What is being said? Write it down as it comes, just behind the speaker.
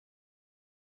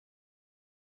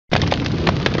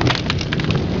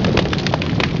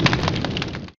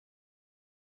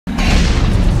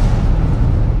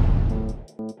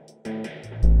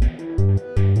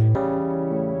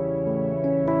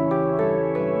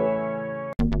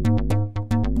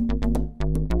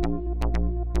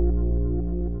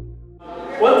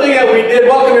did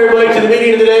welcome everybody to the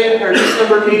meeting today, our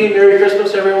December meeting. Merry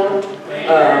Christmas, everyone.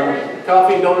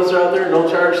 Coffee and donuts are out there, no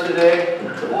charge today.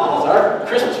 It's our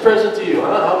Christmas present to you,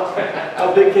 huh?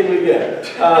 How big can we get?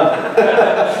 I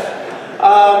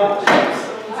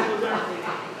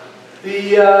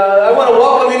want to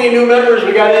welcome any new members.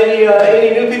 We got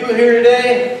any new people here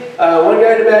today? One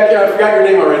guy in the back here, I forgot your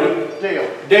name already. Dale.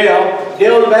 Dale.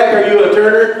 Dale in the back, are you a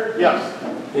turner? Yes.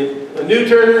 A new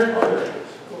turner?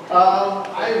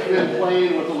 I've been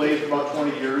playing with the lathe for about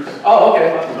 20 years. Oh,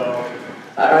 okay. So,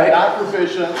 all right. not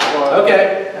proficient, but...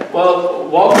 Okay. Well,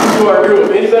 welcome to our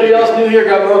group. Anybody else new here?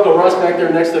 Got my Uncle Russ back there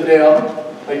next to Dale.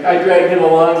 I dragged him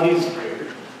along. He's...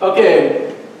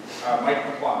 Okay. Mike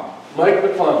McClung. Mike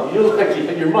McClung. You look like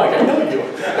your Mike. I know you.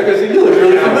 Because you look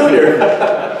really familiar.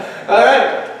 All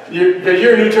right. Because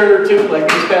you're a new turner too, like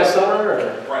this past summer?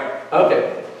 Or? Right.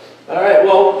 Okay. All right.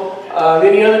 Well,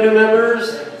 any other new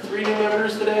members? 3 new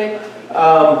members today?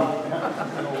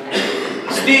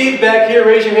 Steve back here,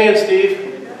 raise your hand,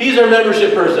 Steve. He's our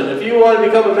membership person. If you want to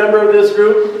become a member of this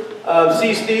group,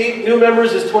 see Steve. New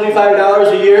members is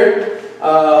 $25 a year.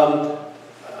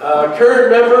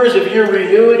 Current members, if you're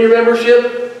renewing your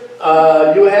membership,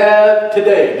 you have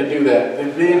today to do that.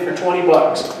 It'll be in for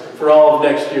 $20 for all of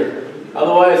next year.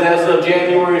 Otherwise, as of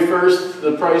January 1st,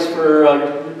 the price for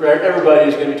everybody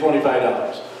is going to be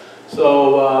 $25.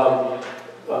 So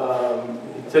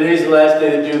today's the last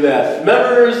day to do that.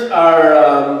 Members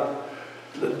are,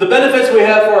 the benefits we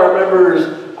have for our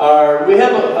members are, we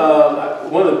have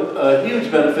a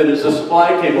huge benefit is the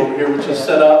supply table over here, which is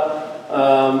set up.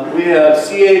 We have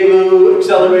CA glue,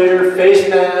 accelerator, face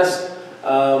mask.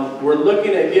 We're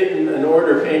looking at getting an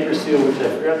order of anchor seal, which I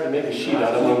forgot to make a sheet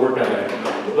out. I'm going to work on that.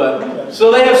 But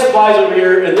so they have supplies over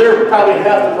here, and they're probably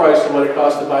half the price of what it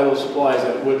costs to buy those supplies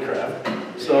at Woodcraft.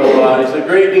 So it's a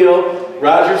great deal.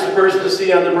 Roger's the person to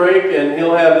see on the break, and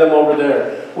he'll have them over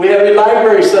there. We have a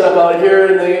library set up out here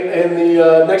in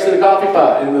the next to the coffee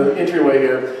pot in the entryway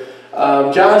here.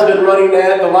 John's been running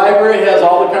that. The library has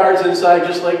all the cards inside,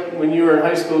 just like when you were in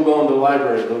high school going to the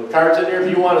library. The cards in there, if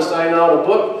you want to sign out a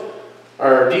book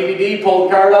or a DVD, pull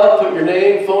the card out, put your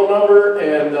name, phone number,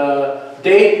 and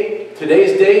date,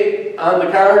 today's date on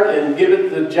the card, and give it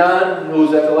to John,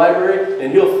 who's at the library,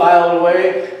 and he'll file it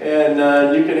away, and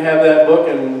you can have that book,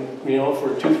 and you know, for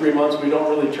 2-3 months we don't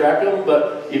really track them,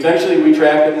 but eventually we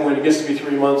track them when it gets to be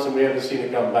 3 months and we haven't seen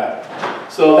it come back.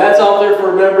 So that's out there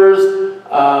for members.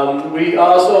 We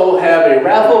also have a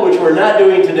raffle, which we're not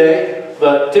doing today,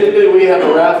 but typically we have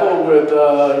a raffle with,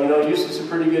 you know, usually some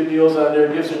pretty good deals on there,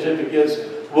 gift certificates,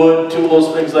 wood,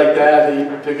 tools, things like that you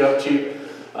can pick up cheap.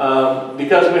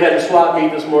 Because we had a swap meet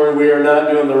this morning, we are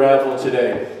not doing the raffle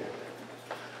today.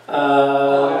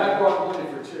 I brought money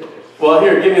for tickets. Well,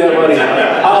 here, give me that money.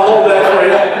 I'll hold that for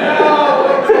you.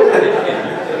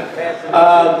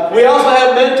 We also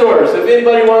have mentors. If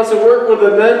anybody wants to work with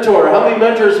a mentor, how many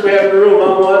mentors do we have in the room?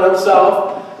 I'm one, I'm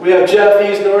south. We have Jeff,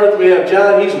 he's north. We have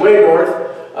John, he's way north.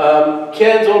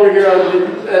 Ken's over here on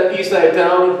the east side of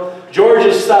town. George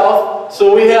is south.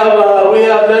 So we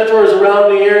have mentors around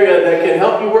the area that can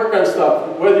help you work on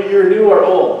stuff, whether you're new or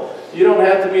old. You don't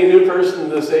have to be a new person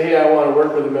to say, hey, I want to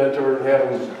work with a mentor and have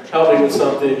them help me with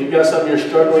something. If you've got something you're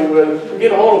struggling with,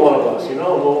 get a hold of one of us, you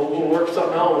know, and we'll work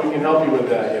something out and we can help you with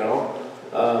that, you know.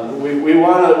 We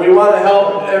want to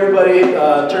help everybody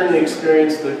turn the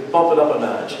experience to bump it up a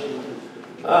notch.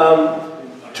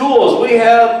 Tools, we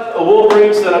have a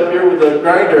Wolverine set up here with a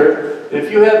grinder. If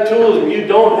you have tools and you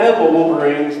don't have a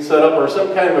Wolverine set up or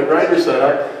some kind of a grinder set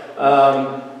up,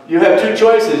 you have 2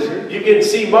 choices. You can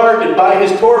see Mark and buy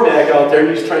his Tormac out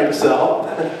there he's trying to sell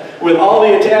with all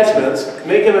the attachments,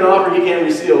 make him an offer he can't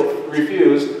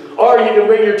refuse, or you can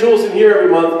bring your tools in here every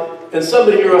month and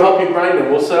somebody here will help you grind them.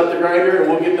 We'll set up the grinder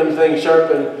and we'll get them things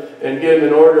sharpened and get them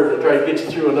in order to try to get you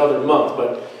through another month.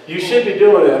 But you should be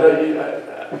doing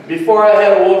it. Before I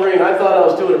had a Wolverine, I thought I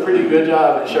was doing a pretty good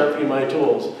job at sharpening my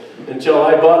tools. Until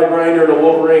I bought a grinder and a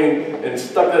Wolverine and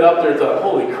stuck it up there and thought,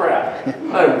 holy crap,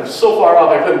 I'm so far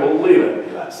off I couldn't believe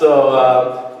it.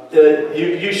 So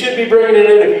you should be bringing it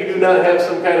in if you do not have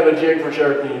some kind of a jig for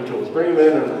sharpening your tools. Bring them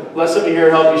in and let somebody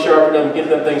here help you sharpen them and get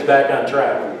them things back on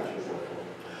track.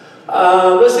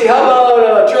 Let's see, how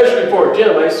about a treasury report?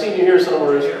 Jim, I've seen you here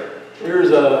somewhere.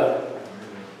 Here's a,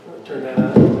 turn that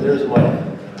on, there's a mic.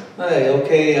 Hey,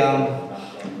 okay,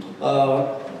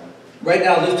 right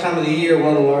now, this time of the year,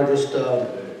 one of the largest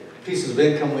pieces of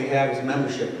income we have is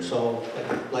membership. So,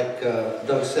 like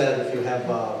Doug said, if you have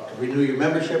to renew your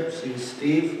membership, see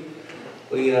Steve.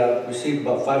 We received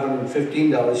about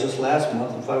 $515 just last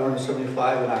month and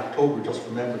 $575 in October just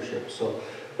for membership. So,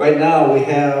 Right now, we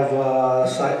have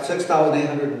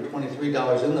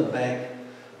 $6,823 in the bank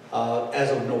as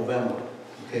of November,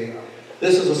 okay?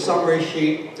 This is a summary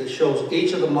sheet that shows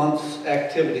each of the month's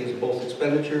activities, both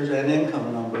expenditures and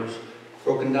income numbers,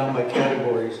 broken down by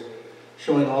categories,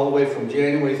 showing all the way from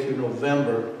January through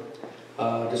November.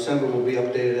 December will be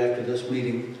updated after this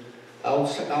meeting. I'll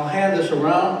hand this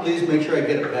around. Please make sure I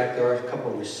get it back. There are a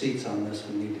couple of receipts on this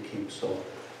we need to keep, so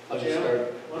I'll just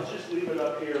start. Let's just leave it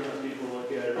up here and let people look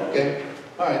at it. Okay,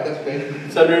 all right, that's great.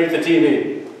 It's underneath the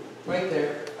TV. Right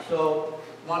there. So,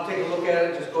 want to take a look at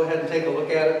it? Just go ahead and take a look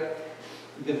at it.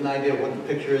 Get an idea of what the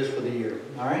picture is for the year.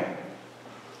 All right?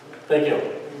 Thank you.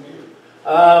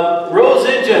 Rose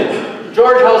engine.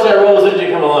 George, how's that Rose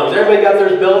engine coming along? Has everybody got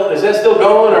theirs built? Is that still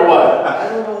going or what? I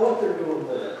don't know what they're doing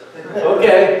with it.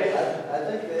 Okay. I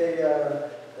think they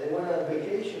went on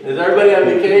vacation. Is everybody on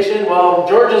vacation? Well,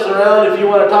 George is around. If you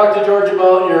want to talk to George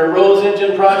about your Rose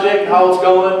engine project, how it's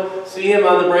going, see him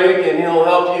on the break and he'll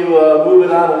help you move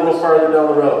it on a little farther down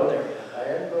the road. I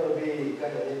am going to be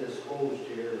kind of indisposed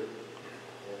here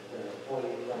on the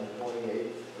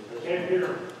 28th. Can't hear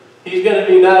him. He's going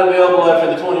to be not available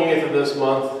after the 28th of this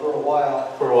month. For a while.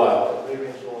 For a while.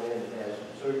 Vivian's going in and has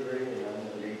some surgery, and I'm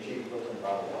going to be cheap looking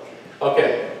bottle washer.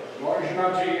 Okay. As long as you're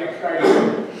not taking up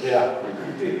Skype. Yeah.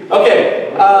 Okay.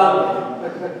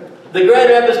 The Grand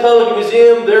Rapids Public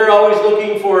Museum, they're always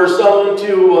looking for someone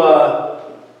to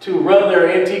run their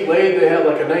antique lathe. They have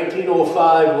like a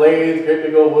 1905 lathe, great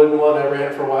big old wooden one. I ran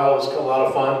it for a while. It was a lot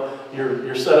of fun.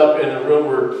 You're set up in a room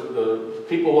where the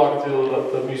people walking through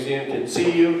the museum can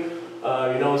see you.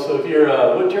 You know, so if you're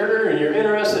a woodturner and you're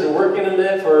interested in working in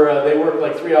that, they work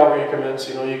like 3-hour increments.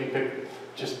 You know, you can pick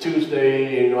just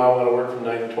Tuesday. You know, I want to work from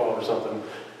 9 to 12 or something.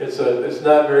 It's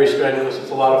not very strenuous. It's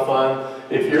a lot of fun.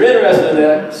 If you're interested in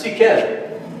that, see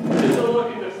Ken. They're still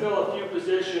looking to fill a few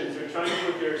positions. They're trying to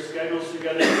put their schedules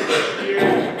together for this year.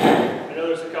 I know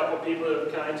there's a couple people that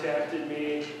have contacted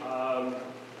me.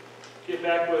 Get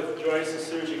back with Joyce as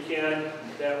soon as you can.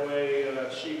 That way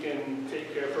she can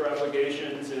take care of her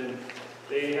obligations and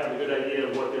they have a good idea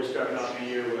of what they're starting out the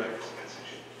year with.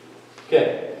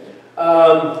 Okay.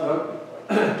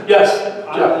 Yes,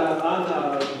 Jeff.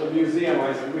 On the museum,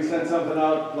 we sent something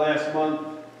out last month.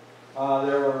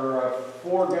 There were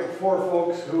four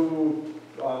folks who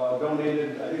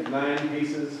donated, I think, 9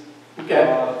 pieces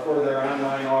for their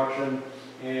online auction,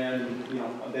 and you know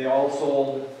they all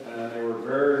sold, and they were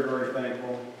very, very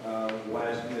thankful.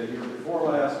 The year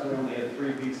before last, we only had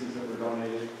 3 pieces that were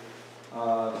donated.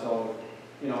 So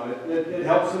you know it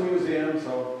helps the museum.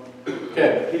 So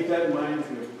keep that in mind.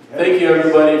 Thank you,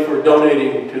 everybody, for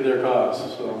donating to their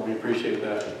cause. So we appreciate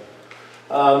that.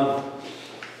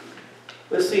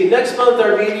 Let's see. Next month,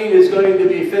 our meeting is going to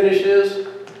be finishes.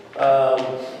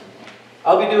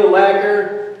 I'll be doing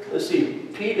lacquer. Let's see.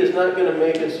 Pete is not going to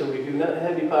make it, so we do not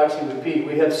have epoxy with Pete.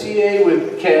 We have CA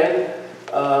with Ken.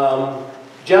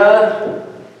 John,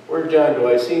 where'd John go?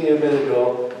 I seen you a minute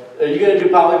ago. Are you going to do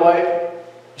poly white?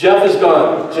 Jeff is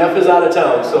gone. Jeff is out of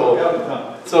town, so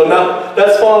now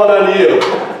that's falling on you.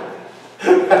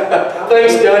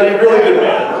 Thanks, John.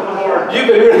 You've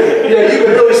been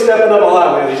really stepping up a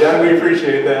lot lately, John. We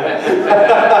appreciate that.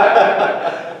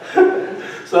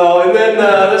 So, and then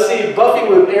let's see, buffing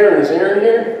with Aaron. Is Aaron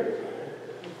here?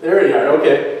 There you are.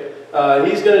 Okay.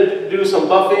 He's going to do some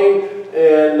buffing,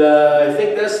 and I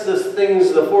think that's the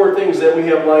 4 things that we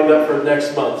have lined up for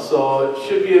next month. So it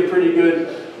should be a pretty good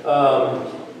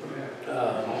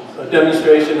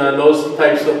demonstration on those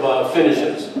types of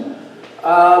finishes.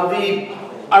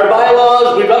 Our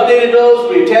bylaws, we've updated those,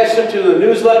 we attached them to the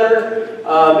newsletter.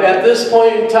 At this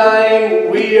point in time,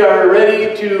 we are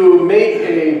ready to make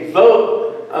a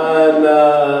vote on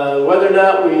whether or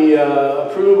not we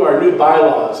approve our new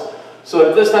bylaws. So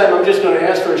at this time, I'm just going to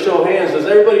ask for a show of hands. Does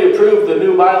everybody approve the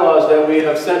new bylaws that we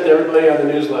have sent to everybody on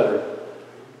the newsletter?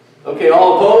 Okay,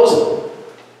 all opposed?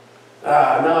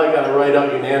 Now I got to write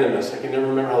out unanimous. I can never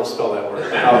remember how to spell that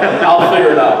word. I'll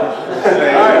figure it out. All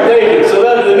right, thank you. So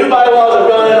then the new bylaws have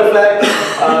gone into effect.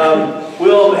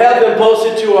 We'll have them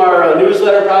posted to our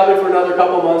newsletter probably for another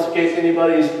couple of months in case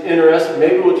anybody's interested.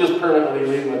 Maybe we'll just permanently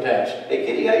leave them attached. Hey,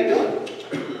 Kitty, how you doing?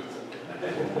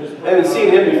 I haven't seen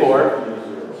him before.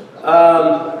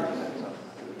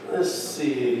 Let's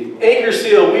see. Anchor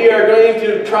seal. We are going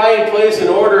to try and place an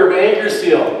order of anchor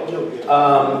seal.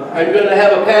 I'm going to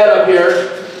have a pad up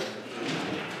here,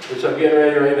 which I'm getting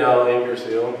ready right now, anchor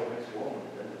seal.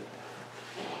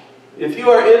 If you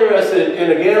are interested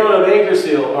in a gallon of anchor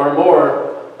seal or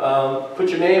more, put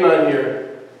your name on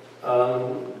here.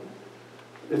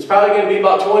 It's probably going to be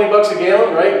about $20 a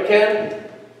gallon, right, Ken?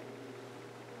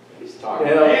 He's talking.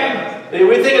 Yeah.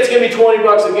 We think it's gonna be 20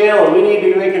 bucks a gallon. We need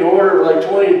to make an order of like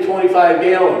 20 to 25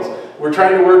 gallons. We're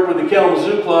trying to work with the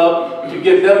Kalamazoo Club to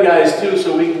get them guys too,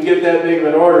 so we can get that big of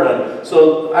an order on.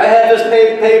 So I have this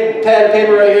pad of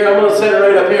paper right here. I'm gonna set it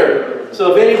right up here.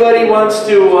 So if anybody wants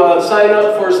to sign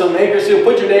up for some anchor seal,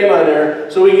 put your name on there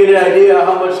so we get an idea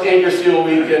how much anchor seal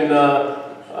we can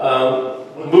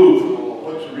move.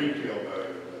 What's the retail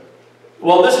value?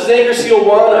 Well, this is Anchor Seal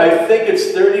 1. I think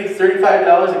it's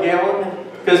 $35 a gallon.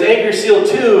 Because Anchor Seal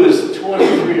 2 is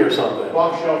 23 or something.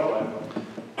 Long shelf life.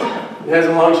 It has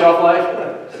a long shelf life?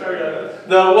 Sorry, guys.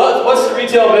 Now, what's the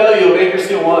retail value of Anchor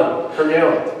Seal 1 per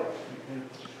gallon?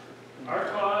 Our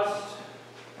cost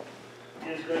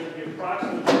is going to be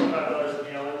approximately $25 a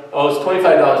gallon. Oh, it's $25 a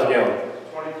gallon.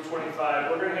 20 to 25.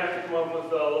 We're going to have to come up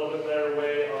with a little bit better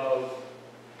way of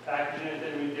packaging it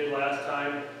than we did last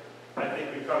time. I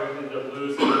think we probably ended up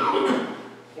losing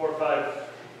 4 or 5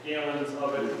 gallons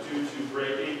of it due to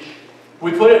breakage.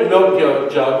 We put it in milk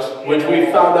jugs, which we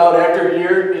found out after a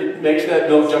year, it makes that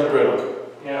milk jug brittle.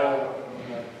 Yeah.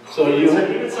 So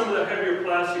Even some of the heavier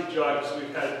plastic jugs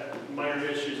we've had minor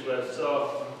issues with.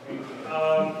 So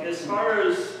as far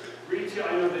as retail,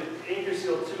 I know the Anchor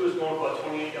Seal 2 is going for about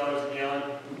 $28 a gallon.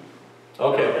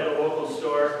 Okay. At a local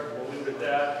store, we'll leave it at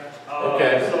that.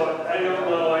 Okay. So I don't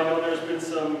know, I know there's been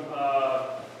some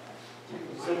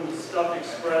stuff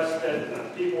expressed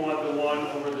that people want the 1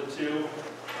 over the 2.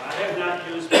 I have not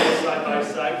used both side by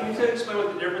side. Can you explain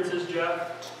what the difference is,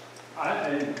 Jeff?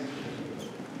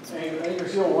 Anchor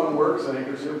Seal 1 works and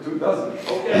Anchor Seal 2 doesn't.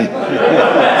 Okay. Simple as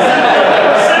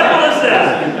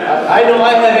that. I know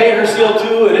I have Anchor Seal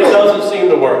 2 and it doesn't seem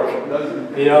to work.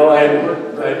 You know, I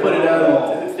put it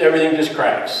on, everything just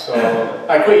cracks. So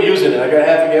I quit using it. I got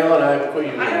half a gallon, I quit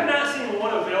using it. I have not seen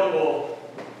one available,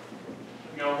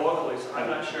 locally, so I'm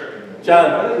not sure.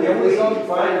 John? I think the only thing you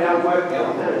find out why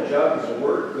kind of jugs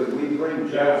work, because we bring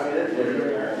jugs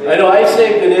in. I know I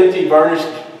saved an empty varnished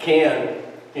can,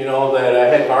 that I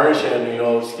had varnish in,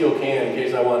 steel can in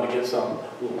case I wanted to get some.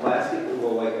 Will plastic,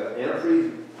 will like an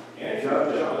antifreeze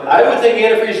jug? I would think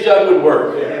antifreeze jug would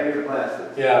work. They have your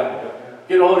plastic. Yeah.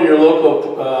 Get hold of your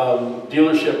local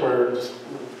dealership or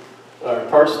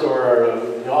parts store or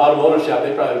automotive shop.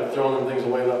 They probably throw them things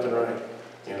away left and right.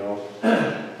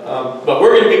 But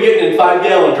we're going to be getting in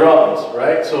 5-gallon drums,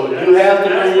 right? So you have to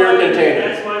bring your container.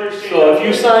 That's my understanding. So if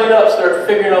you sign up, start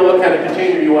figuring out what kind of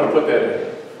container you want to put that in.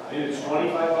 And it's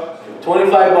 25 bucks?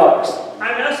 25 bucks.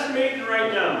 I'm estimating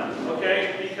right now,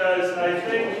 okay, because I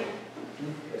think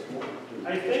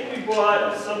we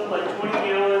bought something like 20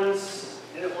 gallons,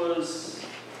 and it was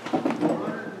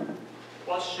 400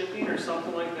 plus shipping or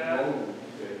something like that.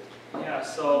 Yeah,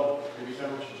 so. Maybe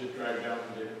someone should just drive down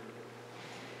and get it.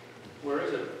 Where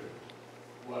is it?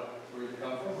 What? Where you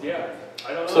come from? Yeah,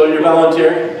 I don't know. So you're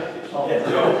volunteering? Hey,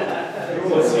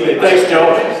 thanks, Joe.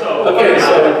 Okay,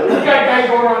 so. We got guys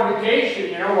going on vacation,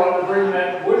 while we're bringing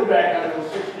that wood back on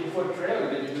those 60-foot trailer,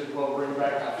 then you just bring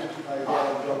back a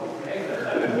 55-gallon drum.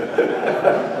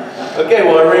 Okay,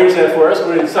 well, arrange that for us.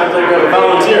 It sounds like we have a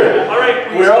volunteer. All right.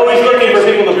 We're always looking for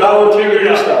people to volunteer to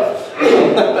do stuff.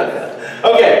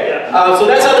 Okay, so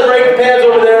that's how to break the pads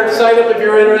over there. Sign up if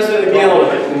you're interested in gallon,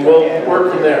 and we'll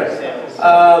work from there.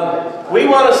 We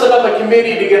want to set up a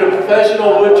committee to get a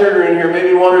professional wood turner in here,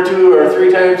 maybe 1 or 2 or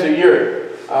 3 times a year.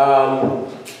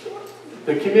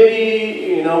 The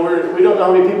committee, we don't know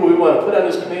how many people we want to put on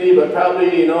this committee, but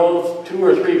probably, 2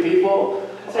 or 3 people.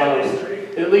 At least 3.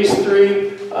 At least 3.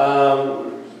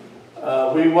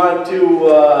 We want to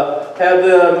have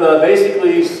them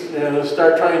basically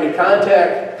start trying to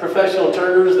contact professional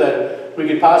turners that we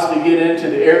could possibly get into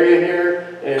the area here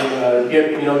and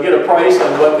get a price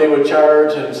on what they would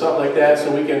charge and something like that,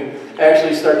 so we can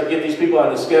actually start to get these people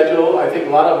on the schedule. I think a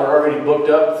lot of them are already booked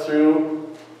up through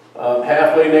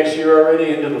halfway next year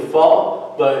already into the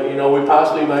fall, but we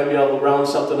possibly might be able to round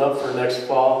something up for next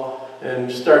fall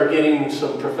and start getting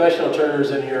some professional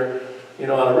turners in here,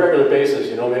 on a regular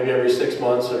basis, maybe every 6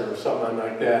 months or something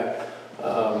like that.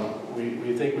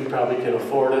 We think we probably can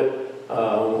afford it.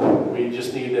 We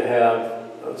just need to have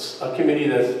a committee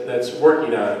that's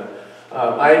working on it.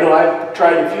 I know I've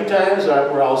tried a few times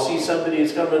where I'll see somebody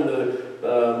that's coming to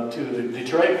the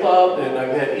Detroit Club, and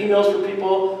I've had emails from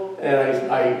people, and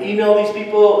I email these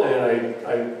people, and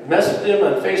I message them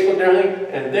on Facebook and everything,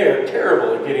 and they're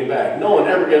terrible at getting back. No one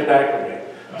ever gets back with me.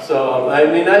 So, I've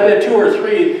had 2 or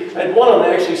 3, and one of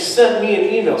them actually sent me an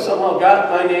email, somehow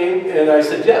got my name, and I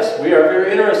said, yes, we are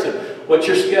very interested. What's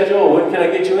your schedule? When can I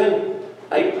get you in?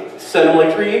 I sent them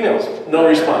like 3 emails, no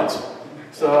response.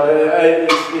 So,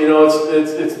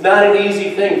 it's not an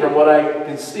easy thing from what I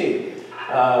can see.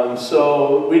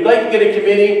 So, we'd like to get a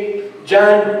committee.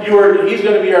 John, he's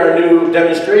going to be our new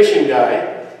demonstration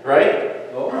guy, right?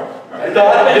 Oh. I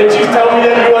thought, did you tell me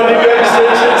that you wanted to do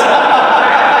demonstrations?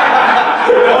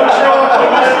 Don't show up to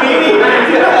this meeting.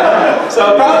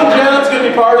 So probably John's going to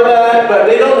be part of that, but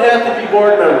they don't have to be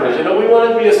board members. You know, we want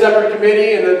it to be a separate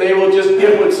committee, and then they will just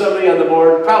get with somebody on the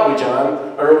board, probably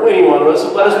John, or any one of us,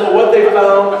 and let us know what they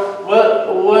found,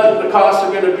 what the costs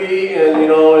are going to be, and, you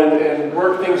know, and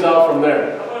work things out from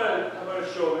there. How about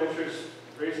a show of interest,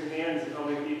 raising hands, and how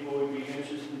many people would be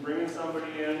interested in bringing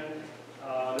somebody in?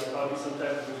 There's probably some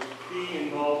type of fee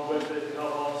involved with it to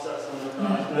help offset some of the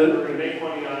costs. We're going to make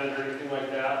money on it or anything like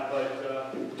that, but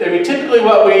I mean, typically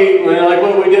what we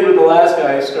did with the last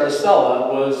guy,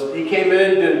 Scarcella, was he came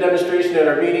in, did a demonstration at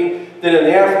our meeting. Then in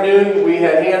the afternoon, we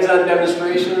had hands-on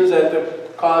demonstrations at the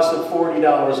cost of $40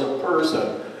 a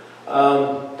person.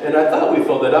 And I thought we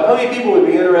filled it up. How many people would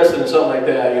be interested in something like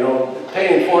that? You know,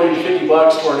 paying 40 to 50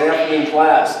 bucks for an afternoon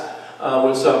class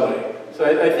with somebody. So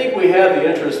I think we have the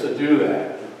interest to do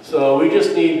that. So we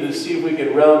just need to see if we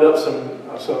can round up some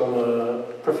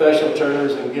professional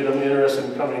turners and get them interested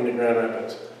in coming to Grand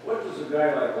Rapids. What does a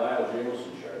guy like Lyle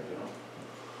Jameson charge, you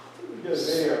know?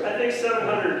 I think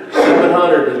 700.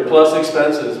 700 plus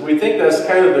expenses. We think that's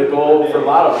kind of the goal for a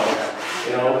lot of them.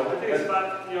 You know, I think it's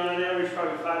about, you know, on average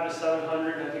probably 500 to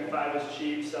 700. I think 5 is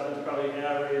cheap, 7 is probably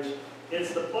average.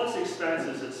 It's the plus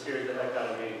expenses that scared the heck out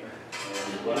of me.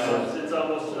 It's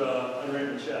almost an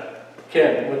unwritten check.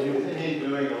 Ken, would you? Isn't he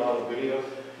doing a lot of videos?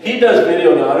 He does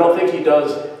video now. I don't think he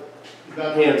does.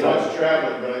 Not doing Hands on. much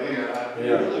traveling, but I think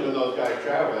Yeah. usually when those guys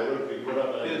travel, they look to put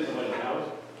up in somebody's house.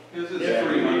 If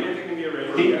it can be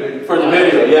arranged. For the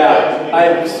video, yeah.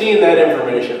 I've seen that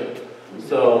information.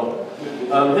 So,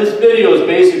 his video is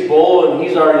basic bowl, and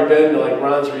he's already been to like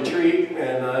Ron's retreat,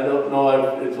 and I don't know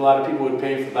if a lot of people would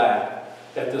pay for that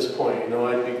at this point. You know,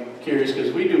 I'd be curious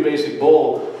because we do basic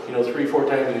bowl, you know, 3-4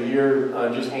 times a year,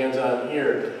 just hands-on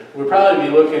here. We'd probably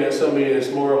be looking at somebody that's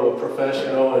more of a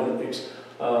professional and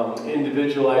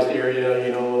individualized area,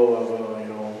 you know,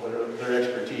 their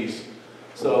expertise.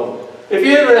 So, if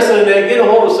you're interested in that, get a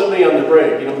hold of somebody on the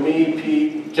break. You know, me,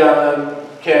 Pete, John,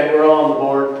 Ken, we're all on the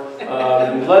board.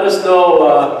 And let us know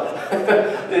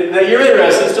that you're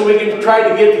interested so we can try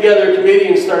to get together a committee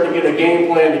and start to get a game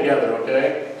plan together,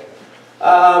 okay?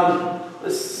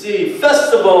 Let's see,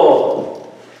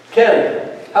 festival.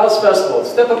 Ken, how's festival?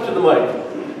 Step up to the mic.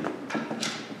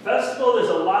 Festival, there's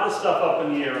a lot of stuff up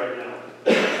in the air right now.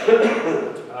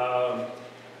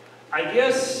 I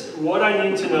guess what I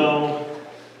need to know,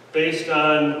 based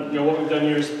on what we've done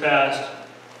years past,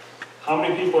 how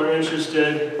many people are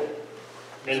interested,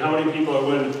 and how many people are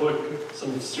willing to put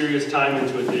some serious time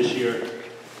into it this year.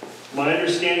 My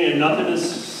understanding, and nothing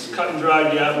is cut and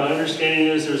dried yet, my understanding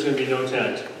is there's going to be no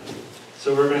tent.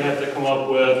 So we're going to have to come up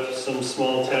with some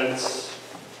small tents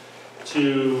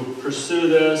to pursue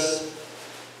this.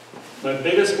 My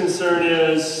biggest concern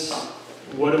is,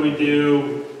 what do we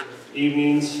do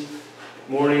evenings,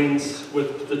 mornings,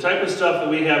 with the type of stuff that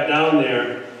we have down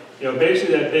there? You know,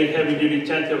 basically that big heavy-duty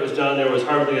tent that was down there was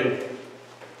hardly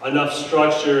enough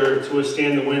structure to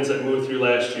withstand the winds that moved through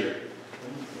last year.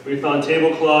 We found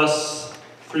tablecloths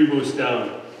 3 booths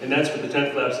down, and that's with the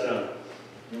tent flaps down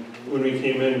when we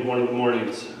came in one of the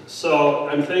mornings. So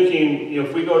I'm thinking,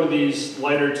 if we go to these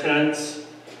lighter tents,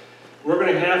 we're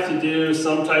going to have to do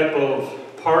some type of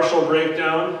partial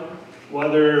breakdown.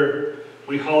 Whether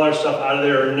we haul our stuff out of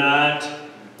there or not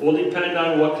will depend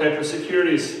on what type of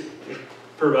security is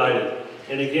provided.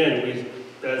 And again,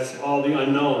 that's all the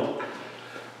unknown.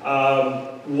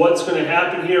 What's going to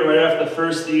happen here right after the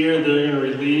first of the year, they're going to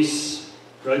release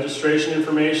registration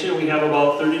information. We have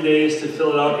about 30 days to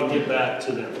fill it out and get back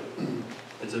to them.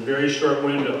 It's a very short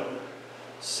window.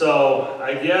 So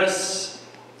I guess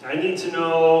I need to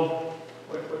know.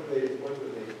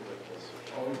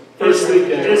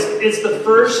 It's the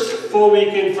first full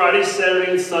weekend, Friday,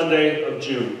 Saturday, and Sunday of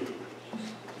June.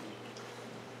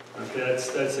 Okay,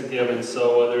 that's a given.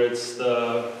 So whether it's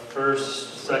the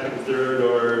first, second, third,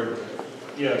 or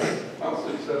yes. How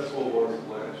successful was it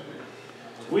last year?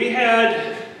 We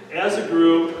had, as a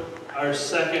group, our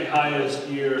second highest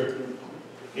year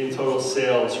in total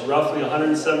sales. Roughly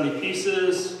 170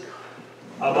 pieces,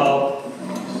 about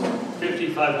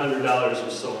 $5,500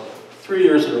 or so. 3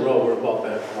 years in a row, we're about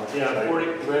that. Yeah,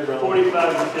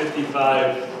 $45,000 to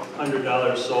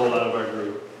 $5,500 sold out of our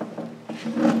group.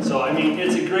 So, I mean,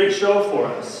 it's a great show for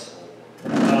us.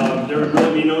 There would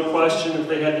really be no question if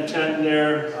they had the tent in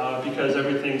there because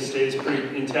everything stays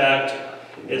pretty intact.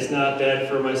 It's not bad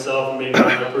for myself and maybe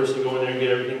another person to go in there and get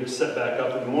everything set back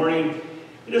up in the morning.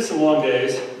 It is some long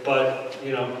days, but,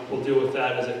 we'll deal with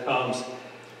that as it comes.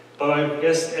 But I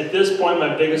guess at this point,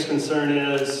 my biggest concern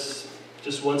is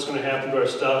just what's going to happen to our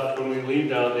stuff when we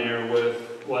leave down there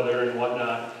with weather and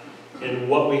whatnot, and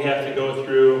what we have to go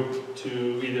through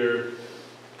to either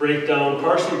break down,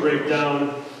 partially break down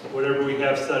whatever we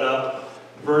have set up,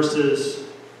 versus,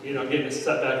 you know, getting it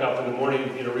set back up in the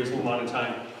morning in a reasonable amount of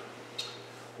time.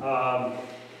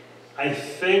 I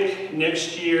think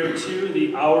next year too,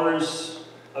 the hours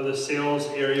of the sales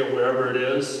area, wherever it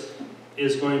is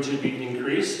going to be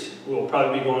increased. We'll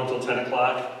probably be going until 10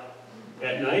 o'clock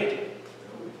at night.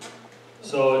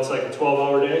 So it's like a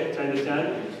 12-hour day, 10 to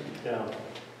 10. Yeah.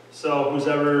 So who's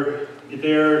ever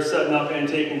there setting up and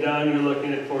taking down, you're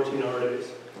looking at 14-hour days.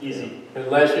 Easy. And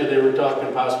last year they were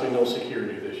talking possibly no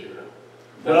security this year.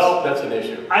 That's an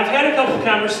issue. I've had a couple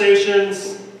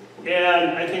conversations,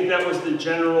 and I think that was the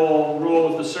general rule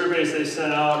with the surveys they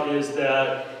sent out, is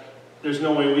that there's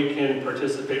no way we can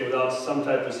participate without some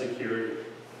type of security.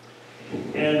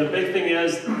 And the big thing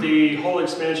is the whole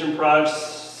expansion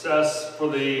process for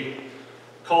the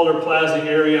Calder Plaza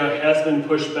area has been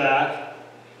pushed back,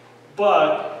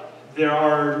 but there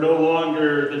are no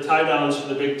longer the tie downs for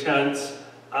the big tents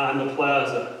on the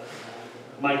plaza.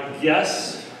 My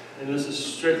guess, and this is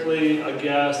strictly a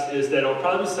guess, is that it'll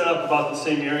probably be set up about the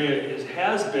same area as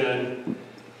has been,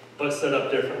 but set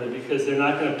up differently, because they're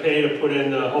not going to pay to put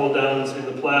in the hold downs in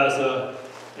the plaza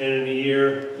and in a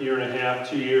year, year and a half,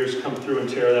 2 years come through and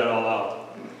tear that all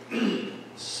out.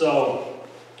 So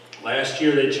last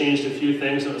year they changed a few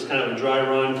things. It was kind of a dry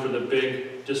run for the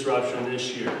big disruption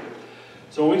this year.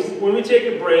 So when we take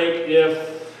a break,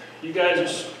 if you guys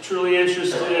are truly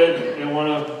interested and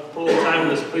want to put a little time in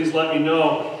this, please let me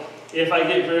know. If I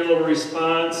get very little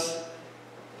response,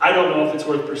 I don't know if it's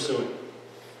worth pursuing.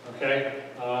 Okay?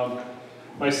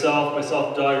 Myself,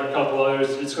 Doug, a couple others,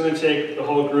 it's going to take the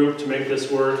whole group to make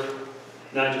this work,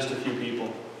 not just a few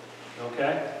people.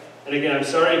 Okay? And again, I'm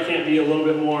sorry I can't be a little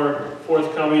bit more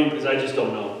forthcoming, because I just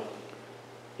don't know.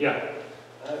 Yeah?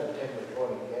 I have a 10 to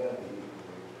 20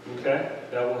 canopy. Okay,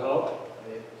 that will help.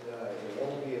 It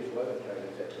won't be as weather tight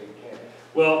as that big canopy.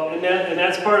 Well, and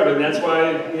that's part of it. And that's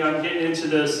why, you know, I'm getting into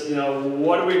this, you know,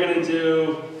 what are we going to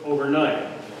do overnight?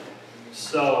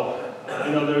 So, I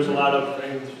know there's a lot of,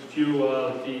 a few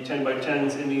the 10 by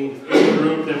 10s in the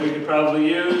group that we could probably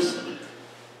use.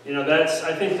 You know,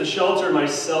 I think the shelter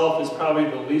myself is probably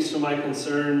the least of my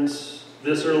concerns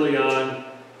this early on.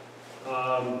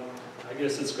 I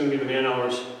guess it's going to be the man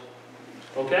hours.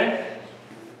 Okay?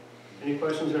 Any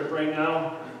questions right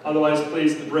now? Otherwise,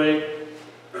 please, the break.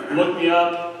 Look me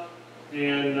up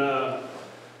and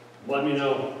let me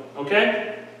know. Okay?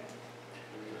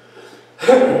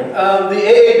 The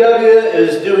AAW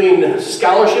is doing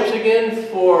scholarships again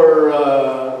for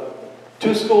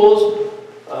 2 schools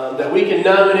that we can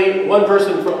nominate one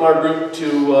person from our group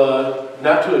to,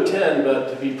 not to attend, but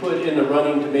to be put in the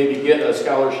running to maybe get a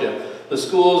scholarship. The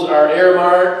schools are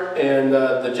Airmar and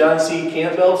the John C.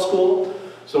 Campbell School.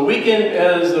 So we can,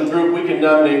 as a group, we can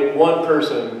nominate one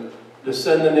person to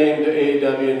send the name to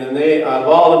AAW, and then they, out of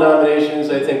all the nominations,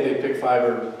 I think they pick 5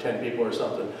 or 10 people or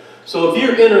something. So if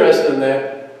you're interested in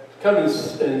that, come and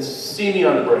see me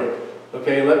on the break,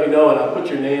 okay? Let me know, and I'll put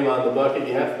your name on the bucket.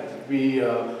 You have to be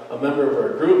a member of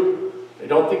our group. I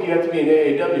don't think you have to be an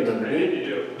AAW member, do you? You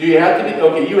do. Do you have to be?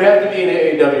 Okay, you have to be an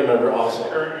AAW member also.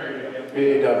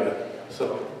 AAW.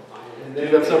 So, do you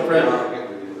have some friend?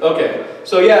 Okay.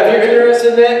 So yeah, if you're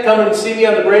interested in that, come and see me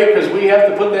on the break, because we have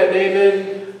to put that name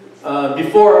in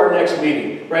before our next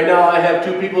meeting. Right now, I have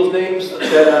 2 people's names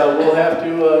that we'll have to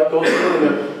go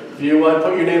through. If you want to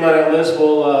put your name on that list,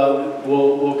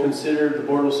 we'll consider, the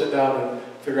board will sit down and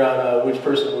figure out which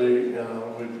person we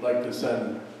would like to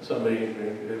send somebody,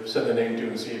 send the name to,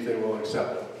 and see if they will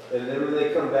accept it. And then when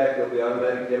they come back, they'll be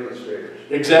automatic demonstrators.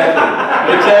 Exactly.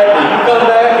 Exactly. You come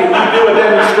back and you do a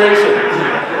demonstration.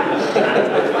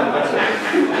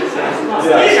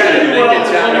 See,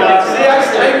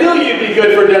 I knew you'd be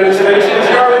good for demonstrations.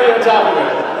 You're already on top of it.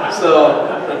 So,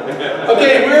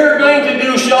 okay, we're going to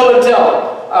do show and tell.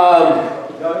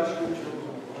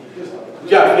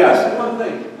 Jeff, yes. One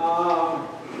thing.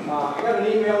 I got an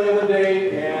email the other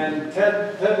day, and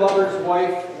Ted Lover's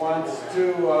wife wants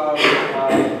to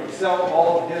sell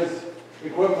all of his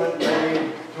equipment,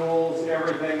 blade, tools,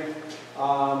 everything.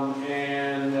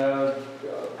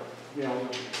 You know,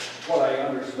 what I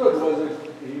understood was that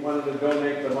he wanted to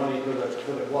donate the money to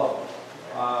the club.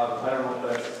 I don't know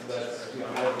if that's you know,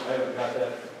 I haven't got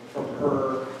that from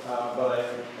her, but I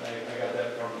got that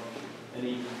from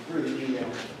through the email.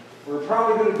 We're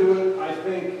probably going to do it, I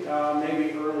think,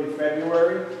 maybe early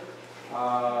February,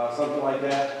 something like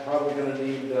that. Probably going to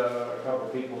need a couple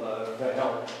people to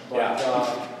help. But,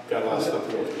 got a lot of stuff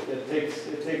to do. It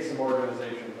takes some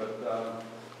organization, but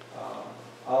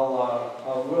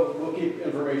we'll keep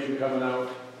information coming out.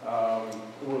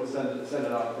 We'll send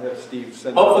it out. Have Steve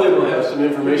send it out. Hopefully we'll have some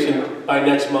information by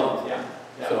next month. Yeah.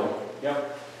 So.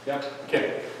 Yep.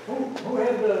 Okay. Who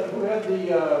had the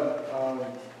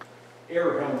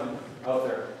air helmet out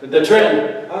there? The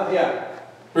Trenton. Yeah.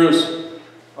 Bruce.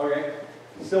 Okay.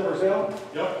 Still for sale?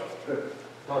 Yep. Good.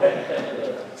 I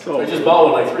just bought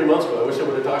one like 3 months ago. I wish I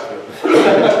would have talked to him.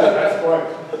 That's right.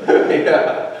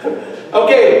 Yeah.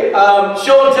 Okay,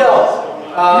 show and tell.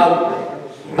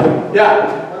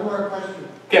 Yeah. One more question.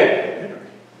 Okay.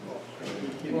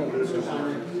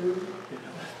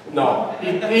 No.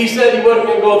 He said he wasn't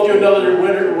going to go through another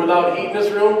winter without heating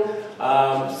this room.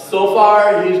 So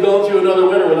far, he's going through another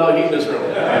winter without heating this room.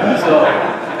 So.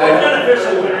 He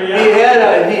had a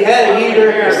heater.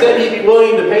 He said he'd be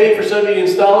willing to pay for somebody to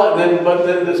install it. But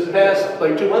then this past,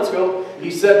 like 2 months ago, he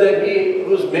said that he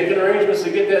was making arrangements to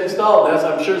get that installed. That's,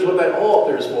 I'm sure, is what that hole up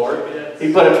there is for.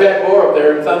 He put a track bore up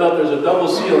there and found out there's a double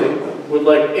ceiling with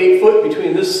like 8 foot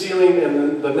between this ceiling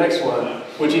and the next one,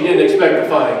 which he didn't expect to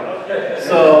find.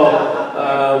 So,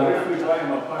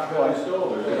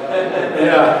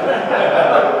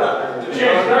 yeah.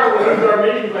 Change that, we'll lose our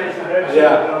meeting place.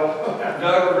 Yeah.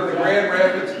 Now, for the Grand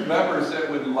Rapids members that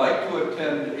would like to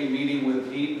attend a meeting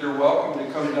with heat, they're welcome to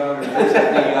come down and visit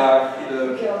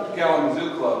the Kalamazoo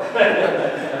Club.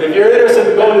 If you're interested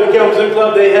in going to the Kalamazoo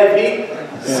Club, they have heat.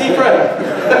 See Fred.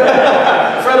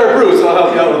 Fred or Bruce, I'll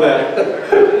help you out with that.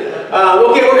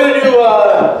 Okay, we're gonna do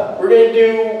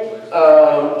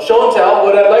show and tell.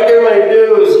 What I'd like everybody to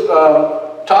do is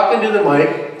talk into the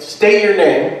mic, state your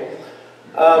name.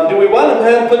 Do we want to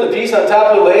have him put the piece on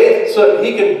top of the lathe so that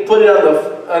he can put it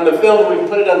on the film and we can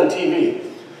put it on the TV?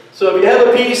 So if you have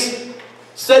a piece,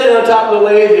 set it on top of the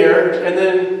lathe here and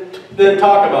then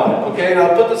talk about it. Okay, and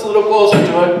I'll put this a little closer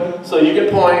to it so you can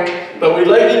point. But we'd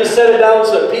like you to set it down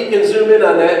so that Pete can zoom in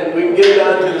on that and we can get it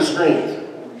onto the screen.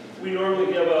 We normally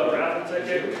give a raffle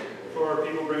ticket for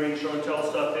people bringing show and tell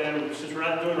stuff in. Since we're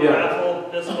not doing a raffle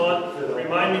this month,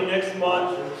 remind me next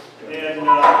month. And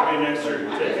I'll be an extra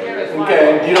ticket. Okay,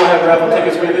 you don't have raffle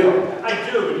tickets with you? I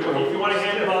do, but if you want to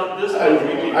hand them out this month, we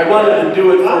can. I wanted to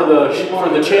do it for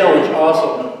the challenge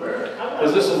also.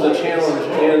 Because this is the challenge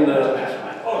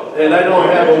and I don't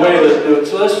have a way to do it.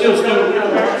 So let's just we'll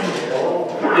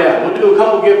do a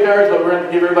couple gift cards, but we're going to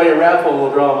give everybody a raffle and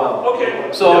we'll draw them out.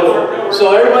 Okay. So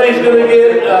everybody's going to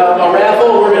get a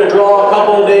raffle. We're going to draw a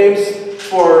couple of names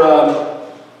for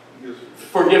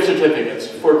gift certificates,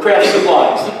 for craft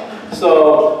supplies. I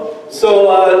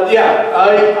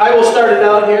will start it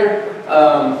out here.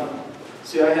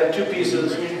 See, I have 2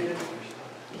 pieces.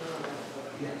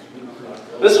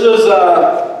 This was,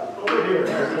 Over here.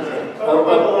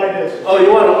 oh,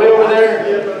 you want it way over there?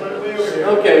 Yeah, but way over here.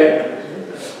 Okay.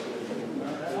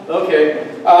 Okay.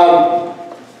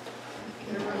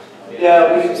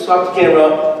 Yeah, we can swap the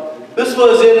camera. This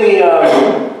was in the,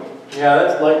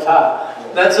 that's light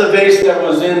top. That's a vase that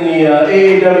was in the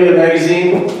AAW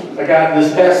magazine. I got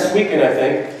this past weekend, I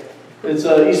think. It's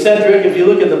eccentric. If you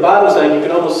look at the bottom side, you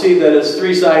can almost see that it's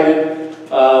 3-sided.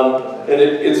 And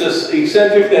it's this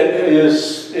eccentric that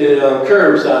is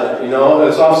curves on it, you know,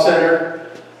 it's off-center.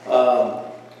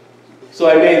 So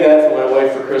I made that for my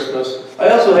wife for Christmas. I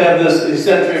also have this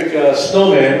eccentric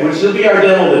snowman, which will be our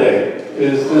demo today.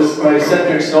 Is this my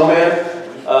eccentric snowman?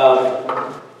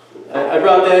 I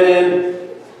brought that in.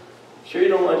 Sure you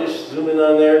don't want to just zoom in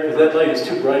on there? Because that light is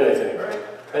too bright, I think.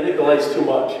 I think the light's too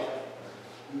much.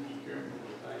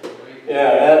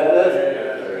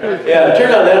 Yeah,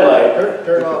 turn on that light.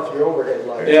 Turn off the overhead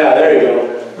light. Yeah, there you go.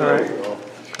 All right.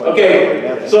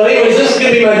 Okay, so anyways, this is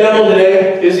going to be my demo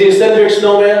today, is the eccentric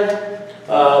snowman.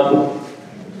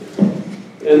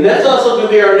 And that's also going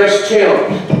to be our next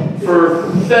challenge for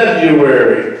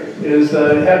February, is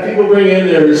have people bring in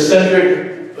their an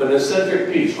eccentric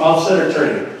piece, off-center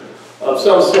turning of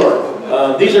some sort.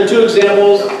 These are 2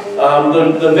 examples.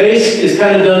 The vase is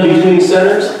kind of done between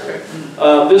centers.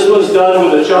 This was done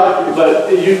with a chalk,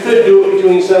 but you could do it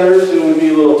between centers. It would be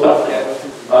a little tough.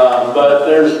 But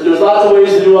there's lots of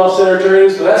ways to do off-center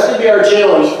turning, so that's going to be our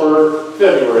challenge for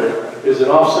February, is an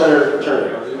off-center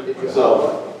turning.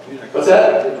 So, what's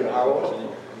that? Did you howl?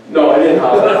 No, I didn't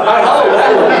holler. I hollered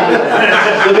that one.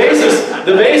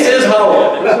 The base is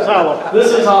hollow. This is hollow.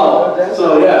 This is hollow.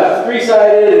 So yeah,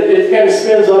 3-sided. It kind of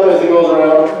spins up as it goes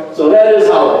around. So that is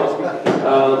hollow.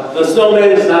 The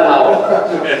snowman is not hollow.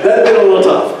 That's been a little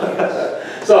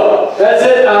tough. So that's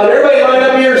it. Everybody line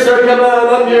up here. Start coming on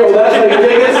up here. Well, that's your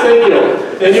tickets. Thank you.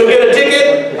 And you'll get a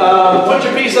ticket. Put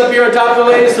your piece up here on top of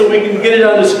the lathe so we can get it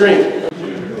on the screen.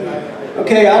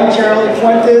 Okay, I'm Charlie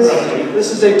Fuentes.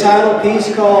 This is a title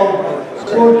piece called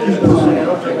Porcupine.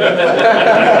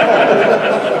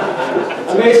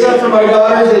 I made some for my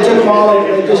daughters. They took them all.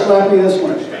 They just left me this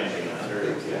one.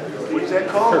 What's that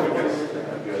called?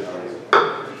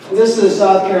 This is a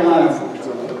South Carolina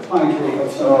pine tree.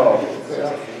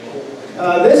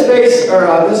 This base,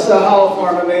 or this hollow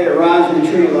form I made at Ron's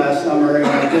retreat last summer, and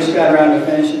I just got around to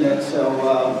finishing it.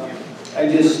 So I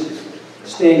just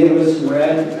stained it with some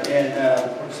red and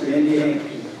some Indian ink.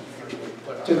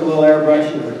 Took a little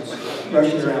airbrush and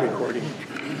brushed it around.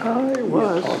 I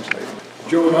was.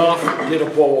 Joe Hoff did a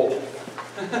bowl.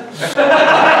 See,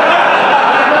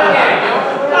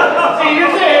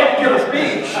 you're saying your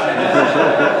speech. I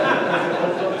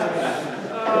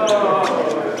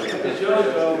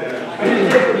didn't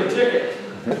pay for the ticket.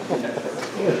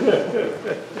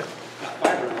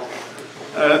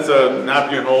 It's a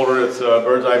napkin holder. It's a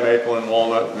bird's eye maple and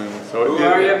walnut, and so Who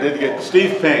are you? did get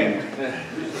Steve Payne,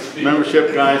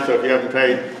 membership guy. So if you haven't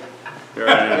paid, here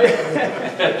I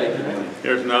am.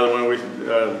 Here's another one. We,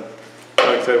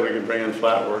 like I said, we can bring in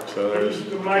flat work. So there's.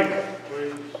 The mic,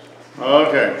 please.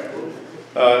 Okay.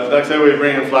 Like I said, we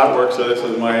bring in flat work. So this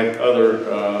is my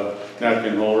other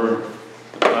napkin holder.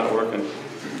 Not working.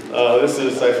 This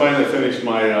is. I finally finished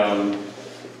my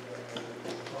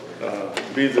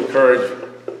Beads of Courage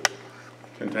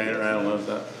container. I don't know if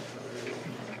that.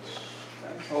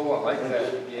 Oh, I like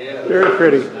that. Yeah. Very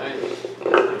pretty. Nice.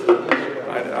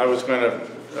 I was going to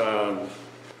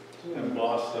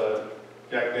emboss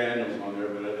Jack Daniels on there,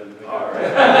 but I didn't. All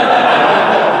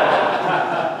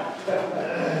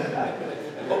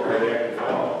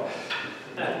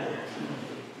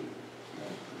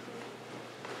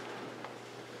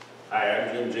Hi, I'm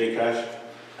Jim J. Kush.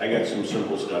 I got some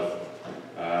simple stuff.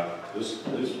 This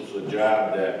was a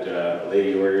job that a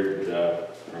lady ordered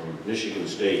from Michigan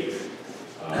State.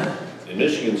 In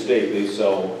Michigan State, they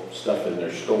sell stuff in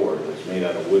their store that's made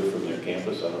out of wood from their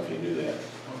campus. I don't know if you knew that.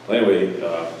 Well, anyway,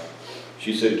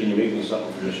 she said, can you make me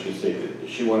something from Michigan State?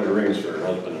 She wanted rings for her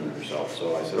husband and herself,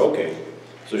 so I said, okay.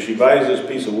 So she buys this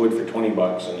piece of wood for 20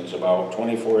 bucks, and it's about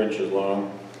 24 inches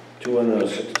long, 2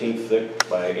 1/16 thick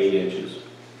by 8 inches.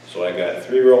 So I got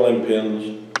 3 rolling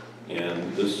pins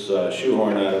and this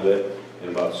shoehorn out of it and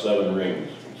about 7 rings.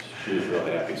 She was real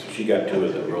happy. So she got 2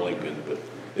 of the rolling pins, but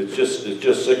it's just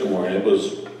sycamore, and it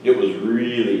was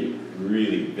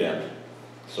really bent.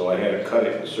 So I had to cut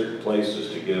it in certain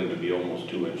places to get them to be almost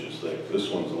 2 inches thick. This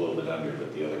one's a little bit under,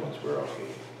 but the other ones were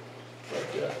okay.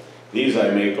 But these I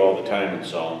make all the time and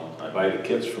sell them. I buy the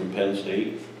kits from Penn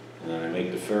State, and then I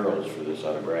make the ferrules for this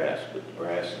out of brass. But the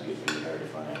brass is getting hard to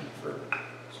find.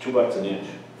 It's $2 an inch.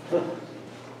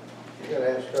 You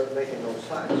gotta have to start making those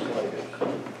sock sliders.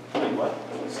 What?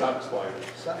 Sock sliders.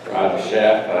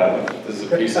 Chef, this is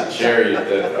a piece of cherry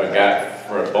that I got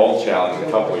for a bowl challenge a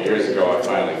couple of years ago. I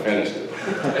finally finished it.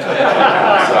 So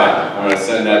I'm going to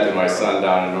send that to my son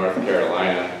down in North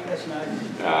Carolina. That's nice.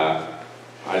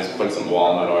 I just put some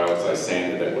walnut oil, so I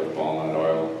sanded it with walnut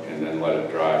oil and then let it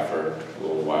dry for a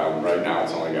little while. And right now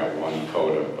it's only got 1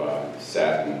 coat of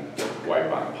satin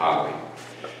wipe on poly.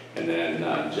 And then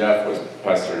Jeff was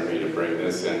pestering me to bring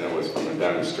this in. It was from a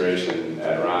demonstration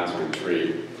at Ron's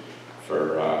retreat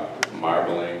for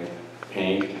marbling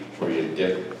paint, where you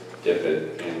dip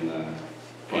it in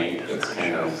paint that's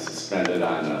kind of suspended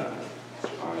on a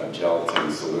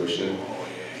gelatin solution.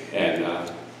 And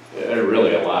they're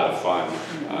really a lot of fun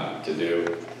to do.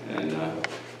 And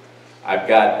I've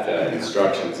got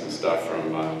instructions and stuff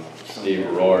from Steve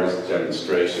Rohr's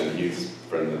demonstration. He's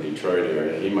from the Detroit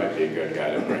area. He might be a good guy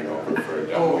to bring over for a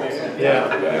demo.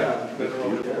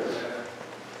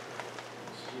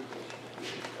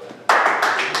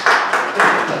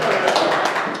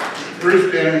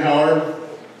 Bruce Howard,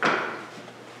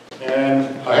 and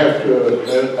I have to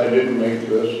admit I didn't make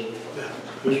this.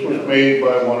 This was made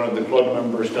by one of the club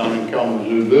members down in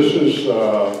Kalamazoo. This is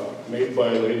made by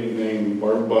a lady named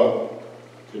Barb Buck.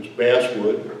 It's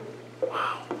basswood.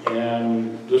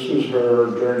 And this is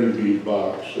her journey bead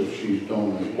box that she's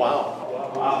donated.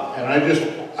 Wow. Wow. And I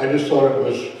just thought it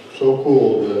was so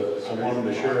cool that I wanted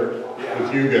to share it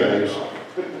with you guys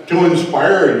to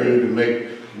inspire you to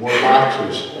make more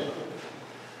boxes.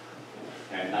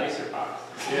 And nicer boxes.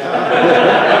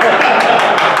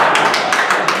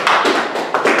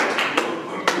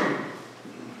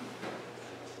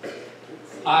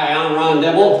 Hi, I'm Ron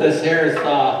Dibble. This here is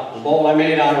a bowl I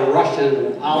made out of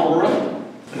Russian owl root.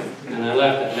 And I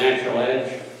left it natural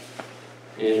edge.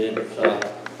 And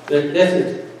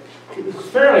it's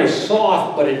fairly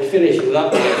soft, but it finishes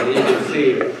up, as you can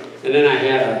see. And then I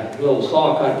had a little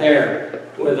saw cut there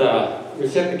with a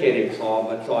reciprocating saw,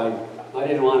 but so I I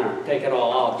didn't want to take it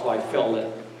all out, so I filled it.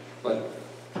 But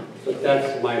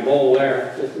that's my bowl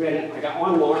there. Just a minute, I got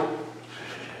one more.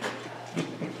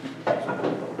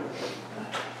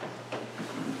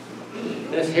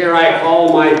 This here I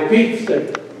call my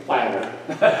pizza platter.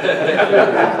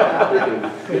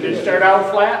 Did it start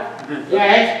out flat?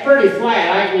 Yeah, it's pretty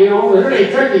flat. You know, it's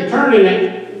really tricky turning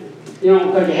it, you know,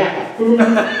 because you have to.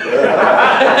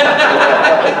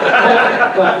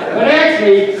 but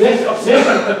actually,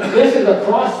 this is a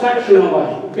cross section of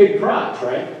a big crotch,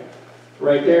 right?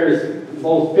 Right there is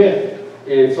both pits,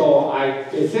 and so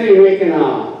instead of making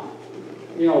a,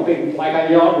 you know, big like I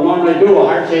normally do a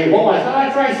heart-shaped bowl, I thought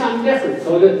I'd try something different.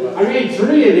 So I made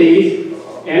 3 of these,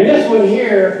 and this one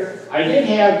here, I did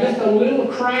have just a little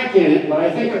crack in it, but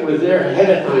I think it was there ahead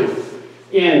of time.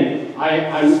 And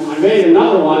I made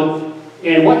another one,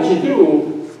 and what you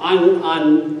do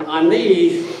on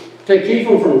these to keep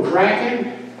them from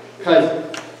cracking,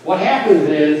 because what happens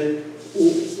is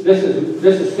this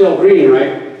is still green,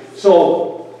 right?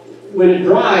 So when it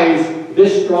dries,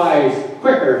 this dries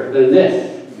quicker than this.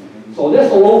 So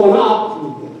this will open up,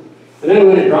 and then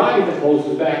when it dries, it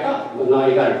closes back up. But now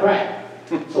you got a crack.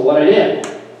 So what I did,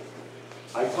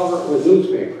 I cover it with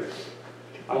newspaper.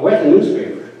 I wet the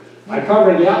newspaper. I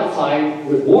covered the outside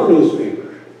with more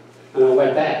newspaper, and I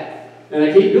wet that. And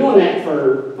I keep doing that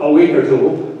for a week or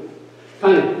 2.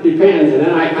 Kind of depends, and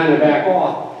then I kind of back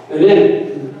off. And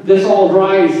then this all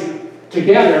dries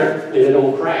together, and it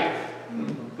don't crack.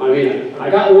 I mean, I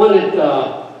got one at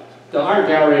the art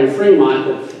gallery in Fremont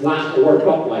that's not worked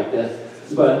up like this,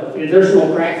 but there's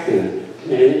no cracks in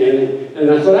it.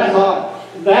 And so that's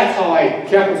how I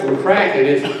kept it from cracking,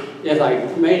 is I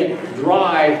made it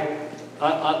dry.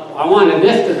 I wanted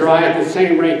this to dry at the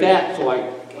same rate so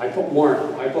I put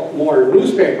more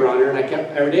newspaper on there, and I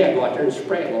kept every day I go out there and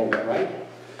spray it a little bit, right?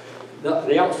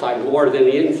 The outside more than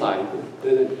the inside,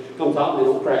 and it comes out and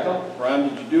they don't crack up. Ron,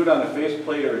 did you do it on a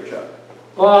faceplate or a chuck?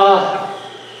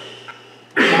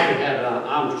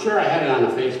 I'm sure I had it on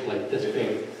a faceplate this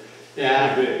big.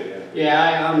 Yeah. Yeah,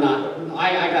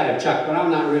 I got a chuck, but I'm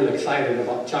not really excited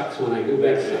about chucks when I do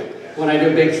big stuff. When I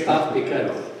do big stuff,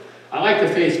 because I like the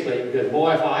faceplate, because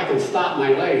boy, if I can stop my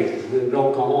legs, then it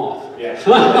don't come off. Yeah.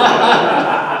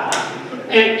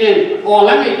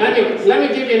 Let me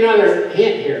give you another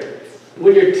hint here.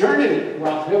 When you're turning it,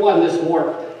 well, it wasn't this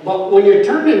warp, but when you're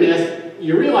turning this,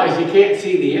 you realize you can't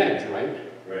see the edge, right?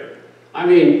 Right. I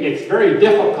mean, it's very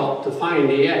difficult to find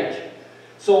the edge.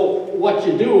 So what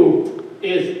you do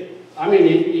is, I mean,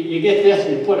 you get this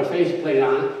and you put a faceplate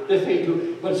on it, this ain't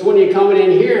too, but so when you're coming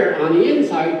in here on the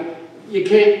inside, you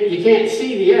can't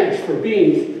see the edge for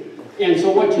beams. And so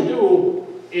what you do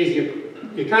is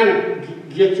you kind of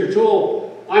get your tool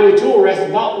on your tool rest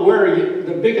about where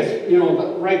the biggest, you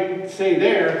know, right, say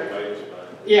there. Widest spot.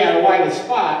 Yeah, the widest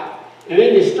spot. And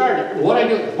then you start it. What I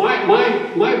do,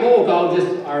 my bowl gouges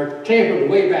are tapered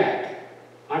way back.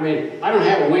 I mean, I don't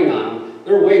have a wing on them.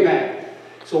 They're way back.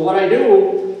 So what I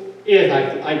do is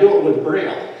I do it with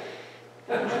braille.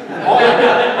 I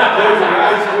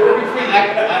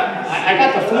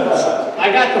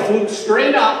got the flute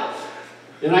straight up,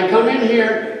 and I come in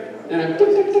here, and I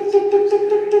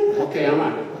okay, I'm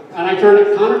on. And I turn it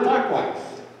counterclockwise,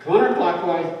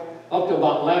 up to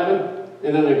about 11,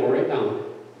 and then I go right down.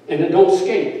 And it don't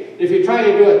skate. If you try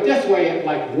to do it this way at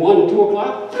like 1, 2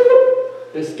 o'clock,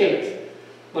 it skates.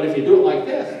 But if you do it like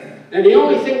this, and the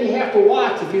only thing you have to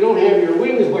watch if you don't have your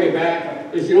wings way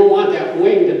back is you don't want that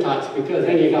wing to touch, because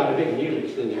then you got a big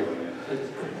helix in there.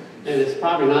 And it's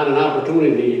probably not an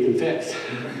opportunity you can fix.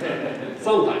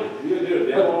 Sometime. You gonna do a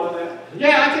demo on that?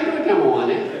 Yeah, I can do a demo on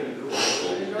that.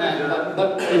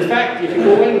 But in fact, you can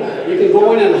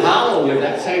go in and hollow it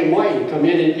that same way. You come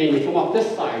in and you come up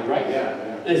this side, right? Yeah.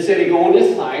 Instead of going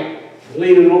this side,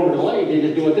 leaning over the leg, you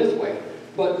just do it this way.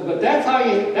 But that's how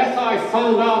I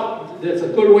found out that's a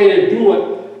good way to do it,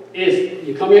 is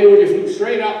you come in with your feet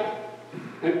straight up,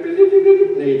 and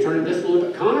then you turn it just a little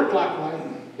bit counterclockwise,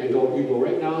 and you go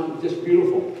right down, just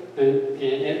beautiful, and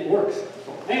it works.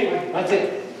 So anyway, that's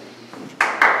it.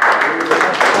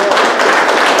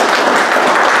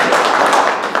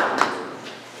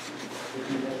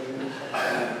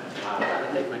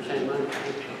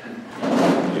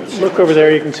 Look over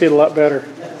there, you can see it a lot better.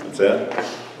 What's that?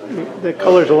 The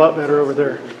color's a lot better over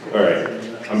there. All right,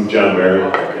 I'm John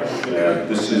Barrett.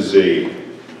 This is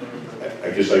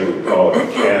I guess I would call it a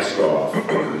cast off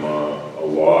from a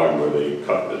log where they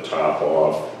cut the top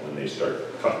off and they start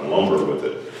cutting lumber with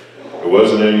it. It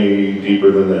wasn't any deeper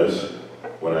than this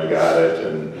when I got it,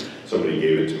 and somebody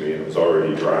gave it to me and it was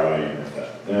already dry.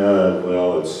 And I thought,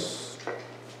 well, it's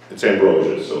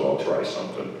ambrosia, so I'll try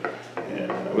something.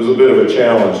 And it was a bit of a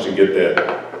challenge to get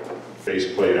that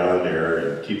faceplate on there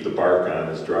and keep the bark on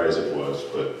as dry as it was,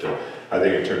 but I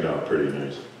think it turned out pretty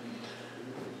nice.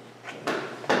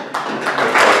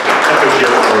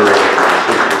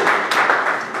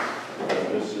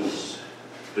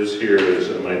 This here is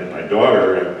my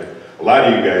daughter, and a lot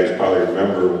of you guys probably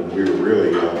remember when we were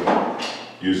really young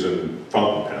using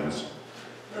fountain pens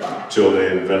till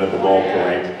they invented the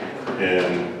ballpoint.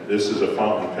 And this is a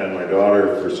fountain pen. My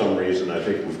daughter, for some reason, I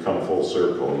think we've come full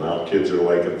circle. Now kids are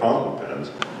liking fountain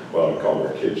pens. Well, I call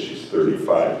her a kid, she's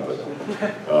 35. But,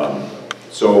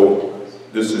 so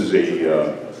this is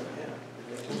a,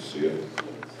 let's see it.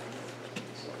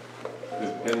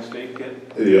 Penn State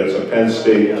kit? Yeah, it's a Penn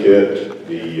State kit.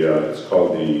 It's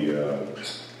called the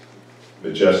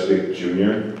Majestic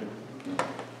Junior.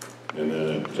 And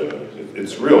then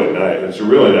it's really nice. It's a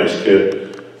really nice kit.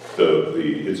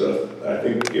 I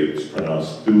think it's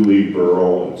pronounced Thule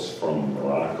Burl. It's from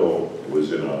Morocco. It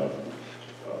was in a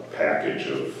package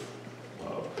of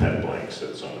pen blanks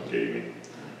that someone gave me.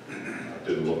 It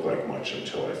didn't look like much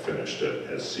until I finished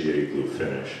it as CA glue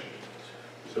finish.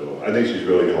 So I think she's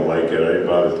really going to like it. I didn't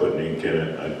bother putting ink in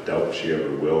it. I doubt she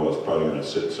ever will. It's probably going to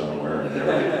sit somewhere and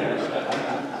never get used.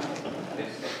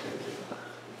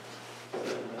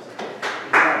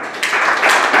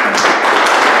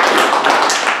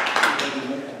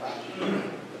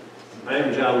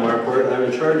 I'm John Marquardt. I'm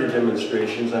in charge of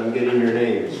demonstrations. I'm getting your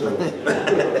name. So,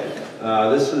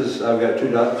 I've got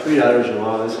three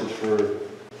daughters-in-law. This is for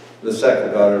the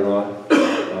second daughter-in-law.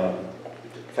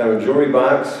 Kind of a jewelry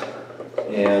box,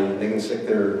 and they can stick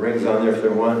their rings on there if they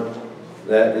want.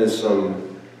 That is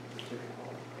some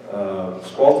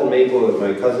spalted maple that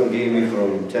my cousin gave me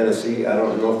from Tennessee. I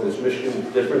don't know if this Michigan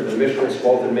is different than Michigan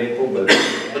spalted maple, but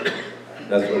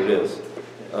that's what it is.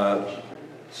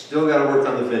 Still got to work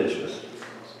on the finishes.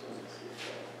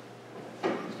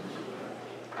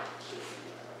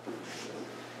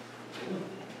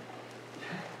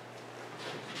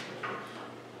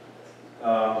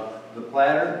 The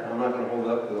platter, I'm not going to hold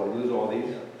up because I'll lose all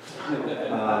these.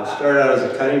 Started out as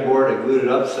a cutting board. I glued it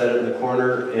up, set it in the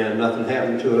corner, and nothing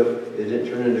happened to it. It didn't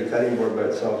turn into a cutting board by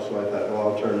itself, so I thought, well,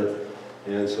 I'll turn it.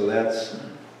 And so that's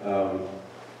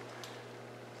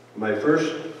my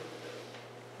first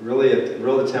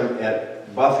real attempt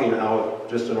at buffing out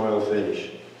just an oil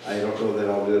finish. I don't know that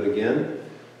I'll do it again.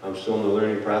 I'm still in the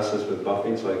learning process with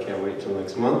buffing, so I can't wait until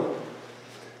next month.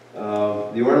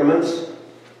 The ornaments,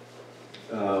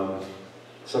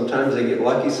 sometimes I get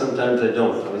lucky, sometimes I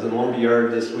don't. I was in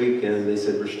Lumberyard this week and they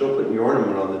said, we're still putting your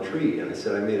ornament on the tree. And I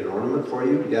said, I made an ornament for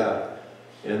you? Yeah.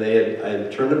 And I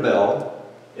had turned a bell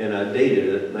and I dated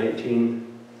it,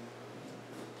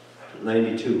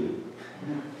 1992.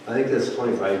 I think that's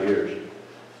 25 years.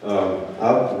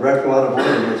 I've wrecked a lot of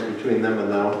ornaments between them and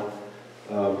now,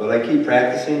 but I keep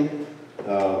practicing.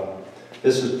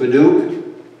 This is Paduke,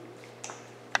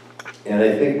 and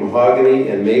I think mahogany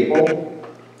and maple.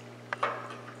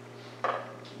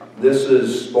 This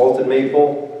is spalted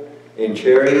maple and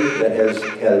cherry that has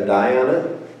had a dye on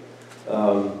it.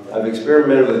 I've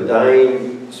experimented with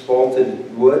dyeing spalted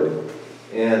wood,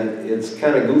 and it's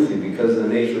kind of goofy because of the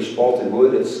nature of spalted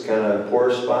wood. It's kind of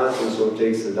porous spots, and so it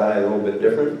takes the dye a little bit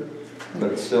different,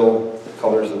 but it still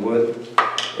colors the wood.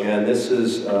 And this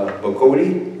is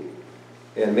Bocote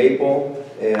and maple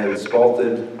and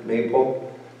spalted maple.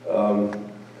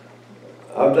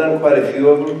 I've done quite a few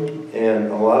of them,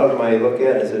 and a lot of them I look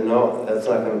at and say, no, that's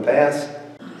not going to pass.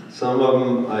 Some of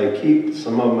them I keep,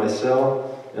 some of them I sell,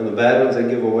 and the bad ones I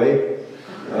give away.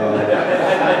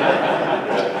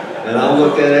 And I'll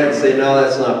look at it and say, no,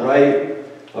 that's not right.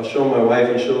 I'll show my wife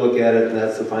and she'll look at it, and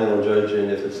that's the final judge,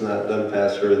 and if it's not done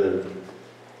past her, then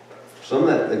some of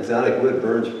that exotic wood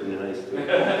burns pretty nice too.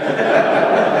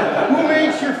 Who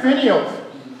makes your finials?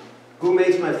 Who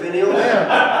makes my finials?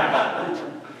 Yeah.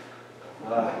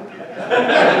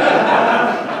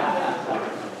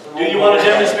 Do you want a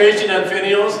demonstration on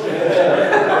finials?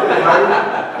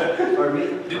 Pardon me?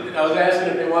 I was asking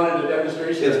if they wanted a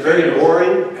demonstration. It's very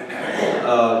boring.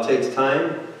 It takes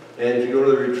time. And if you go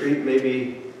to the retreat,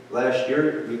 maybe last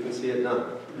year, you can see it done.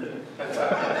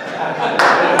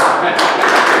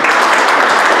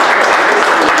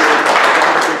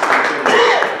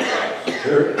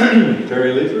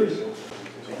 Terry Leafers.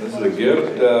 This is a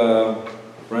gift.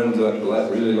 Friends that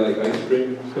really like ice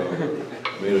cream, so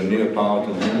made a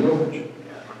Neapolitan sandwich.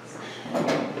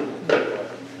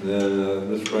 Then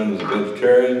this friend is a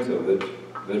vegetarian, so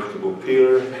vegetable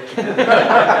peeler.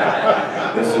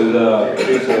 This is a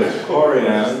piece of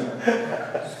corian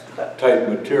type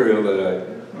material that I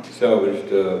salvaged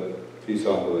piece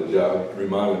off of a job,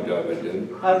 remodeling job I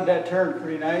did. How did that turn?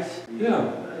 Pretty nice?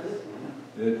 Yeah.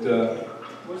 It,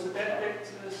 Was it that thick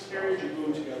to this area you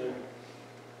glued together?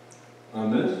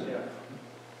 on this? Yeah.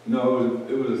 No,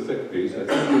 it was a thick piece. I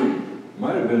think it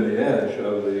might have been the edge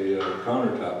of the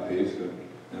countertop piece,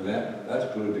 and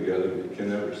that's glued together, but you can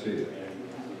never see it.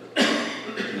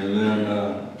 And then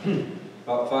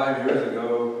about 5 years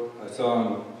ago, I saw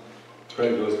on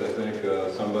Craigslist, I think,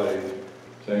 somebody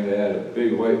saying they had a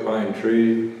big white pine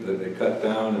tree that they cut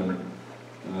down and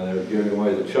they were giving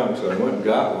away the chunks. So I went and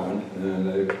got one, and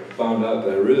I found out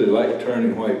that I really like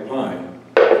turning white pine.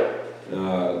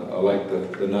 I like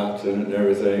the knots in it and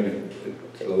everything.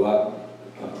 It's a lot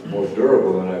more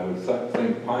durable than I would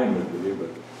think pine would be. But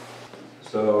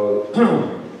so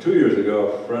 2 years ago,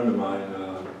 a friend of mine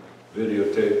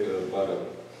videotaped about a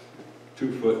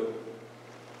 2-foot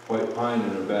white pine in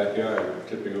her backyard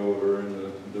tipping over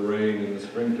in the rain in the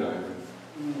springtime.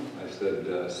 I said,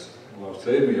 well,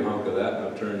 save me a hunk of that and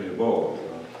I'll turn you a bowl.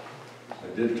 So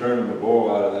I did turn him a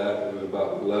bowl out of that. It was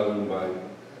about 11 by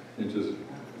inches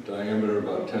diameter,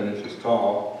 about 10 inches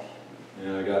tall,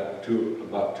 and I got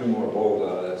about two more bowls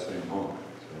out of that same hunk.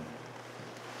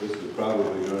 So this is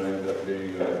probably going to end up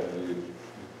being a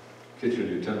kitchen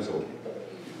utensil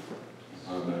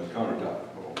on the countertop.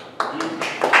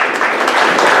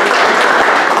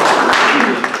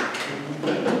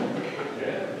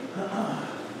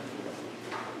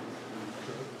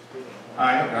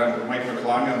 Hi, I'm Mike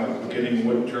McClung. I'm a beginning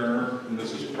wood turner, and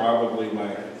this is probably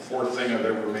my 4th thing I've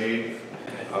ever made.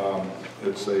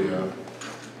 It's a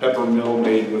pepper mill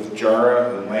made with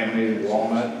Jara and laminated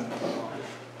walnut.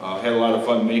 Had a lot of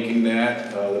fun making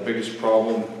that. The biggest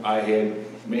problem I had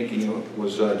making it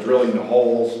was drilling the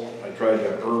holes. I tried to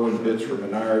have Irwin bits from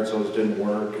Menards, those didn't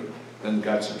work. And then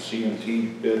got some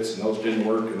CMT bits, and those didn't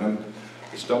work. And then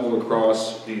I stumbled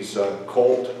across these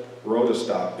Colt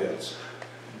Rotostop bits.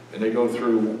 And they go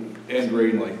through end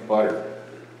grain like butter.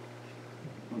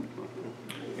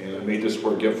 And I made this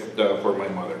for a gift for my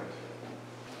mother.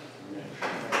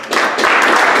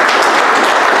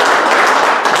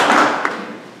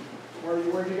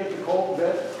 Where'd you get the Colt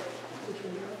bit?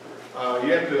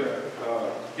 You have to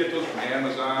get those from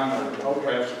Amazon or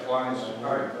craft supplies,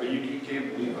 but you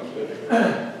can't believe how good they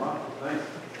are. Wow, thanks.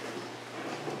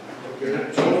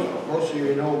 Okay, so most of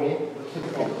you know me.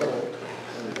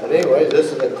 But anyway,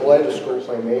 this is a kaleidoscope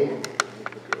I made.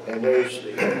 And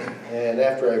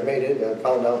after I made it, I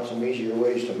found out some easier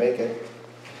ways to make it.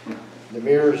 The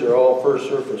mirrors are all first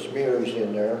surface mirrors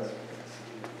in there.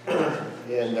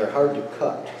 And they're hard to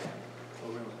cut.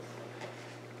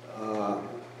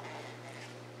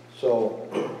 So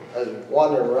I was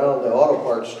wandering around the auto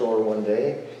parts store one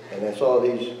day, and I saw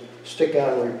these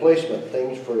stick-on replacement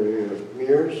things for your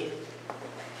mirrors.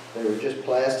 They were just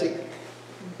plastic,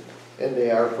 and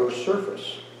they are first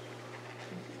surface.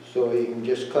 So you can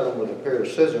just cut them with a pair of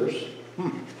scissors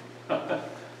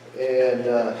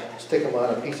and stick them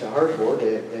on a piece of hardboard.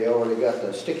 They already got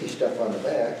the sticky stuff on the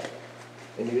back,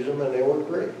 and use them, and they work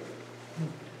great.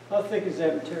 How thick is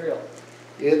that material?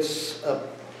 It's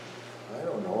I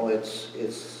don't know,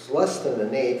 it's less than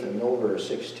 1/8 and over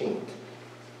 1/16.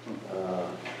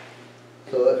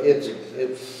 So it's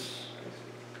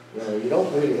you know, you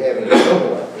don't really have any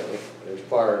trouble with it as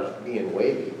far as being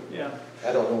wavy. Yeah.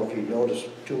 I don't know if you notice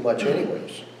too much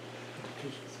anyways. Is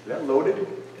that loaded?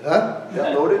 Huh? Is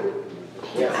that loaded?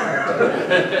 Yeah.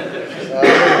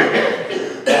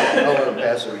 I'll let him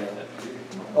pass it around.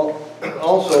 Oh,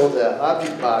 also, the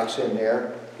object box in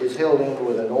there is held in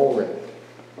with an O-ring,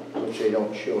 which they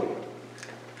don't show you.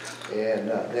 And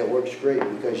that works great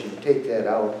because you can take that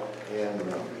out and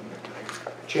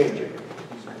change it.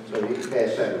 So you can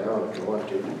pass that around if you want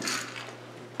to.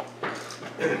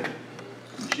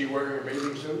 Is she wearing a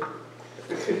bathing suit?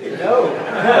 No.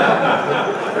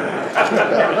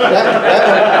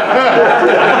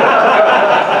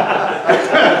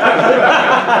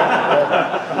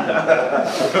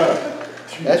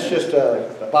 That's just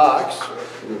a box,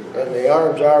 and the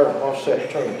arms are offset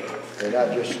turning. They're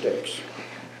not just sticks.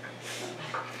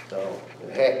 So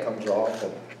the hat comes off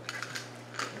and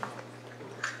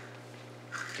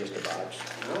just a box.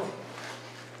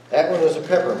 That one is a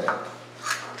peppermint.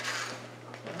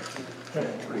 And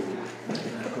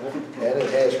it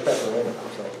has pepper in it,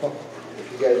 so if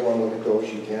you guys want to look at those,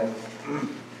 you can.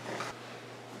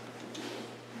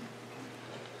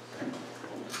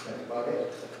 That's about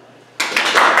it.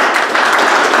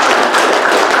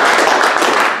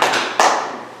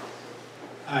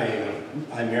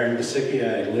 I'm Aaron Basicki. I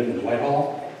live in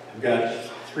Whitehall. I've got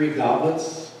 3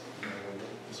 goblets.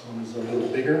 This one is a little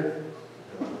bigger.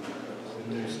 And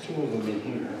there's 2 of them in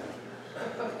here.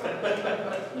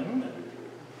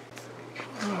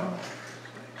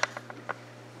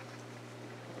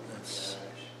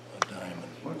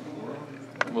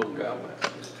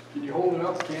 Can you hold it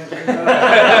up? Can't.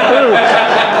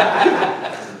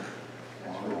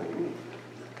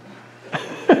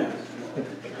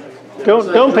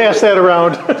 Don't pass that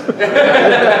around.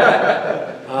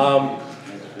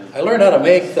 I learned how to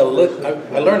make I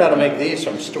learned how to make these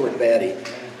from Stuart Batty.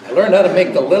 I learned how to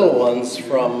make the little ones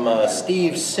from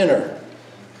Steve Sinner.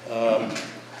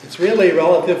 It's really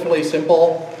relatively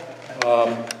simple.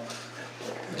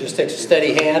 Just takes a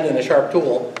steady hand and a sharp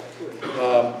tool.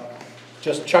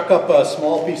 Just chuck up a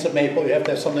small piece of maple. You have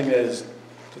to have something that is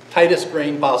the tightest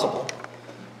grain possible.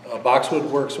 Boxwood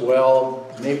works well.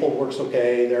 Maple works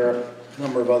okay. There are a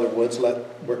number of other woods that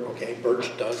work okay.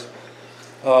 Birch does.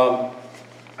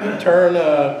 Turn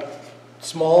a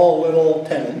small little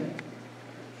tenon.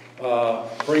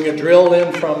 Bring a drill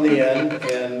in from the end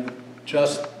and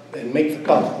make the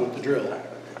cut with the drill.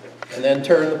 And then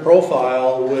turn the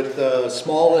profile with the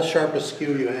smallest, sharpest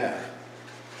skew you have.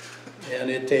 And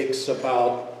it takes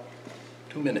about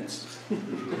 2 minutes. I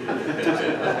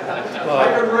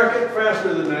can wreck it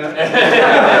faster than that.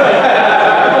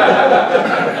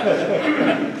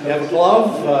 You have a glove.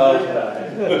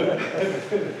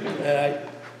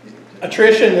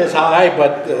 Attrition is high,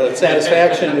 but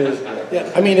satisfaction is, yeah,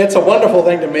 I mean, it's a wonderful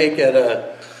thing to make at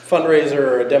a fundraiser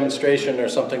or a demonstration or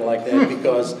something like that,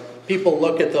 because people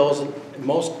look at those, and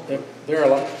there are a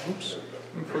lot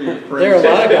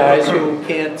of guys who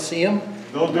can't see them.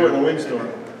 Don't do it in a windstorm.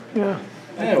 Yeah.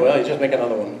 Well, you just make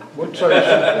another one. What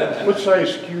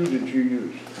size skew did you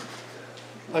use?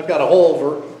 I've got a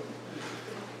whole,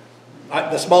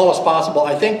 the smallest possible.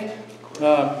 I think,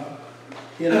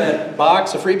 in that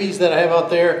box of freebies that I have out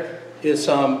there is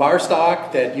some bar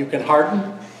stock that you can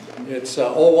harden. It's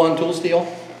 01 tool steel.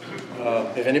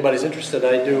 If anybody's interested,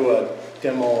 I do a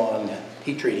demo on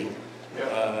heat treating.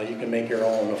 You can make your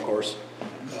own, of course.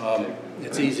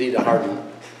 It's easy to harden.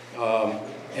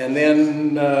 And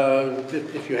then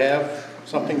if you have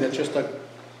something that's just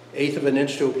 1/8 of an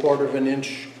inch to 1/4 of an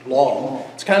inch long,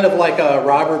 it's kind of like a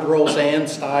Robert Roseanne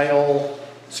style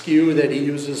skew that he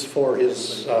uses for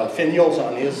his finials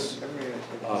on his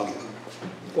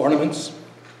ornaments.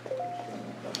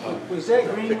 Was that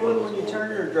green wood when you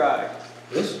turned it or dry?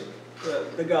 This?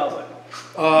 The goblet.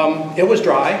 It was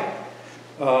dry.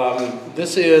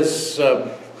 This is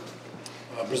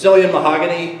Brazilian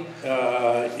mahogany.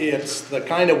 It's the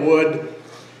kind of wood,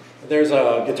 there's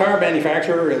a guitar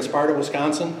manufacturer in Sparta,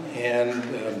 Wisconsin, and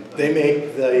they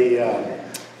make the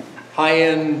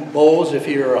high-end bows if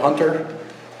you're a hunter.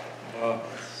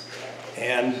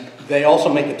 And they also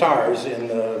make guitars in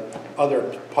the other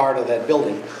part of that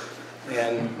building.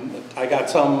 And I got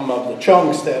some of the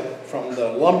chunks from the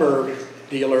lumber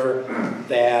dealer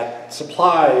that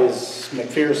supplies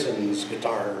McPherson's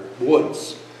guitar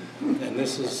woods. And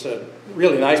this is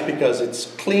really nice because it's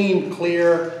clean,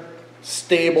 clear,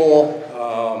 stable,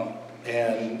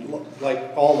 and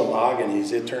like all the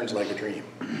mahoganies, it turns like a dream.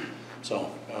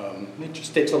 So it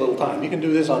just takes a little time. You can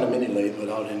do this on a mini lathe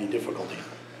without any difficulty.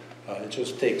 It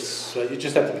just takes, you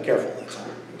just have to be careful, that's all.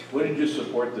 What did you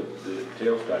support the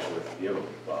tail scotch with? Do you have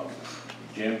a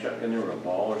jam chuck in there or a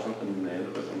ball or something in the end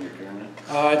of it when you're turning it?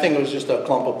 I think it was just a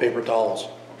clump of paper towels.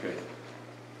 Okay.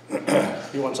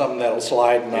 You want something that'll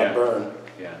slide and not burn.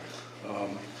 Yeah.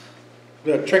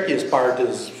 The trickiest part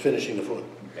is finishing the foot.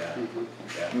 Yeah.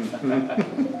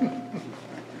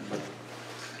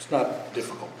 It's not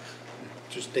difficult.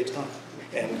 It just takes time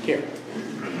and care.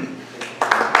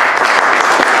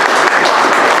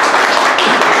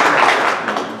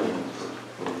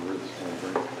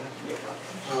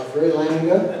 Ray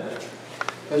Laniga.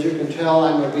 As you can tell,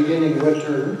 I'm a beginning wood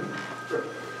turner.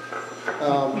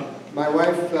 My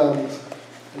wife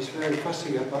is very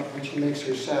fussy about when she makes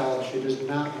her salad. She does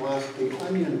not want the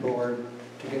onion board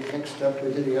to get mixed up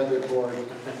with any other board.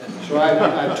 So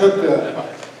I took the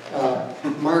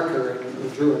marker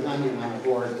and drew an onion on the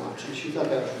board once, and she thought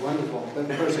that was wonderful, but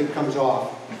of course it comes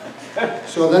off.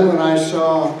 So then when I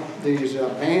saw these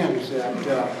bands that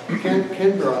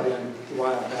Ken brought in a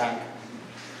while back,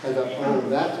 I thought, oh,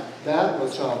 that will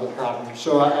solve the problem.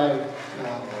 So I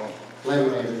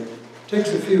laminated it.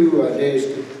 Takes a few days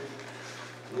to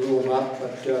glue them up,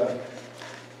 but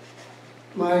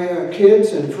my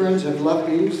kids and friends have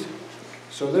loved these.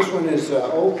 So this one is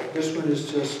oak. This one is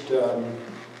just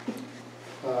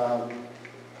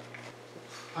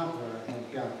poplar, I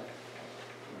think, yeah.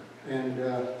 And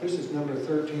this is number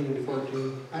 13 and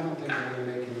 14. I don't think I'm going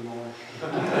to make any more.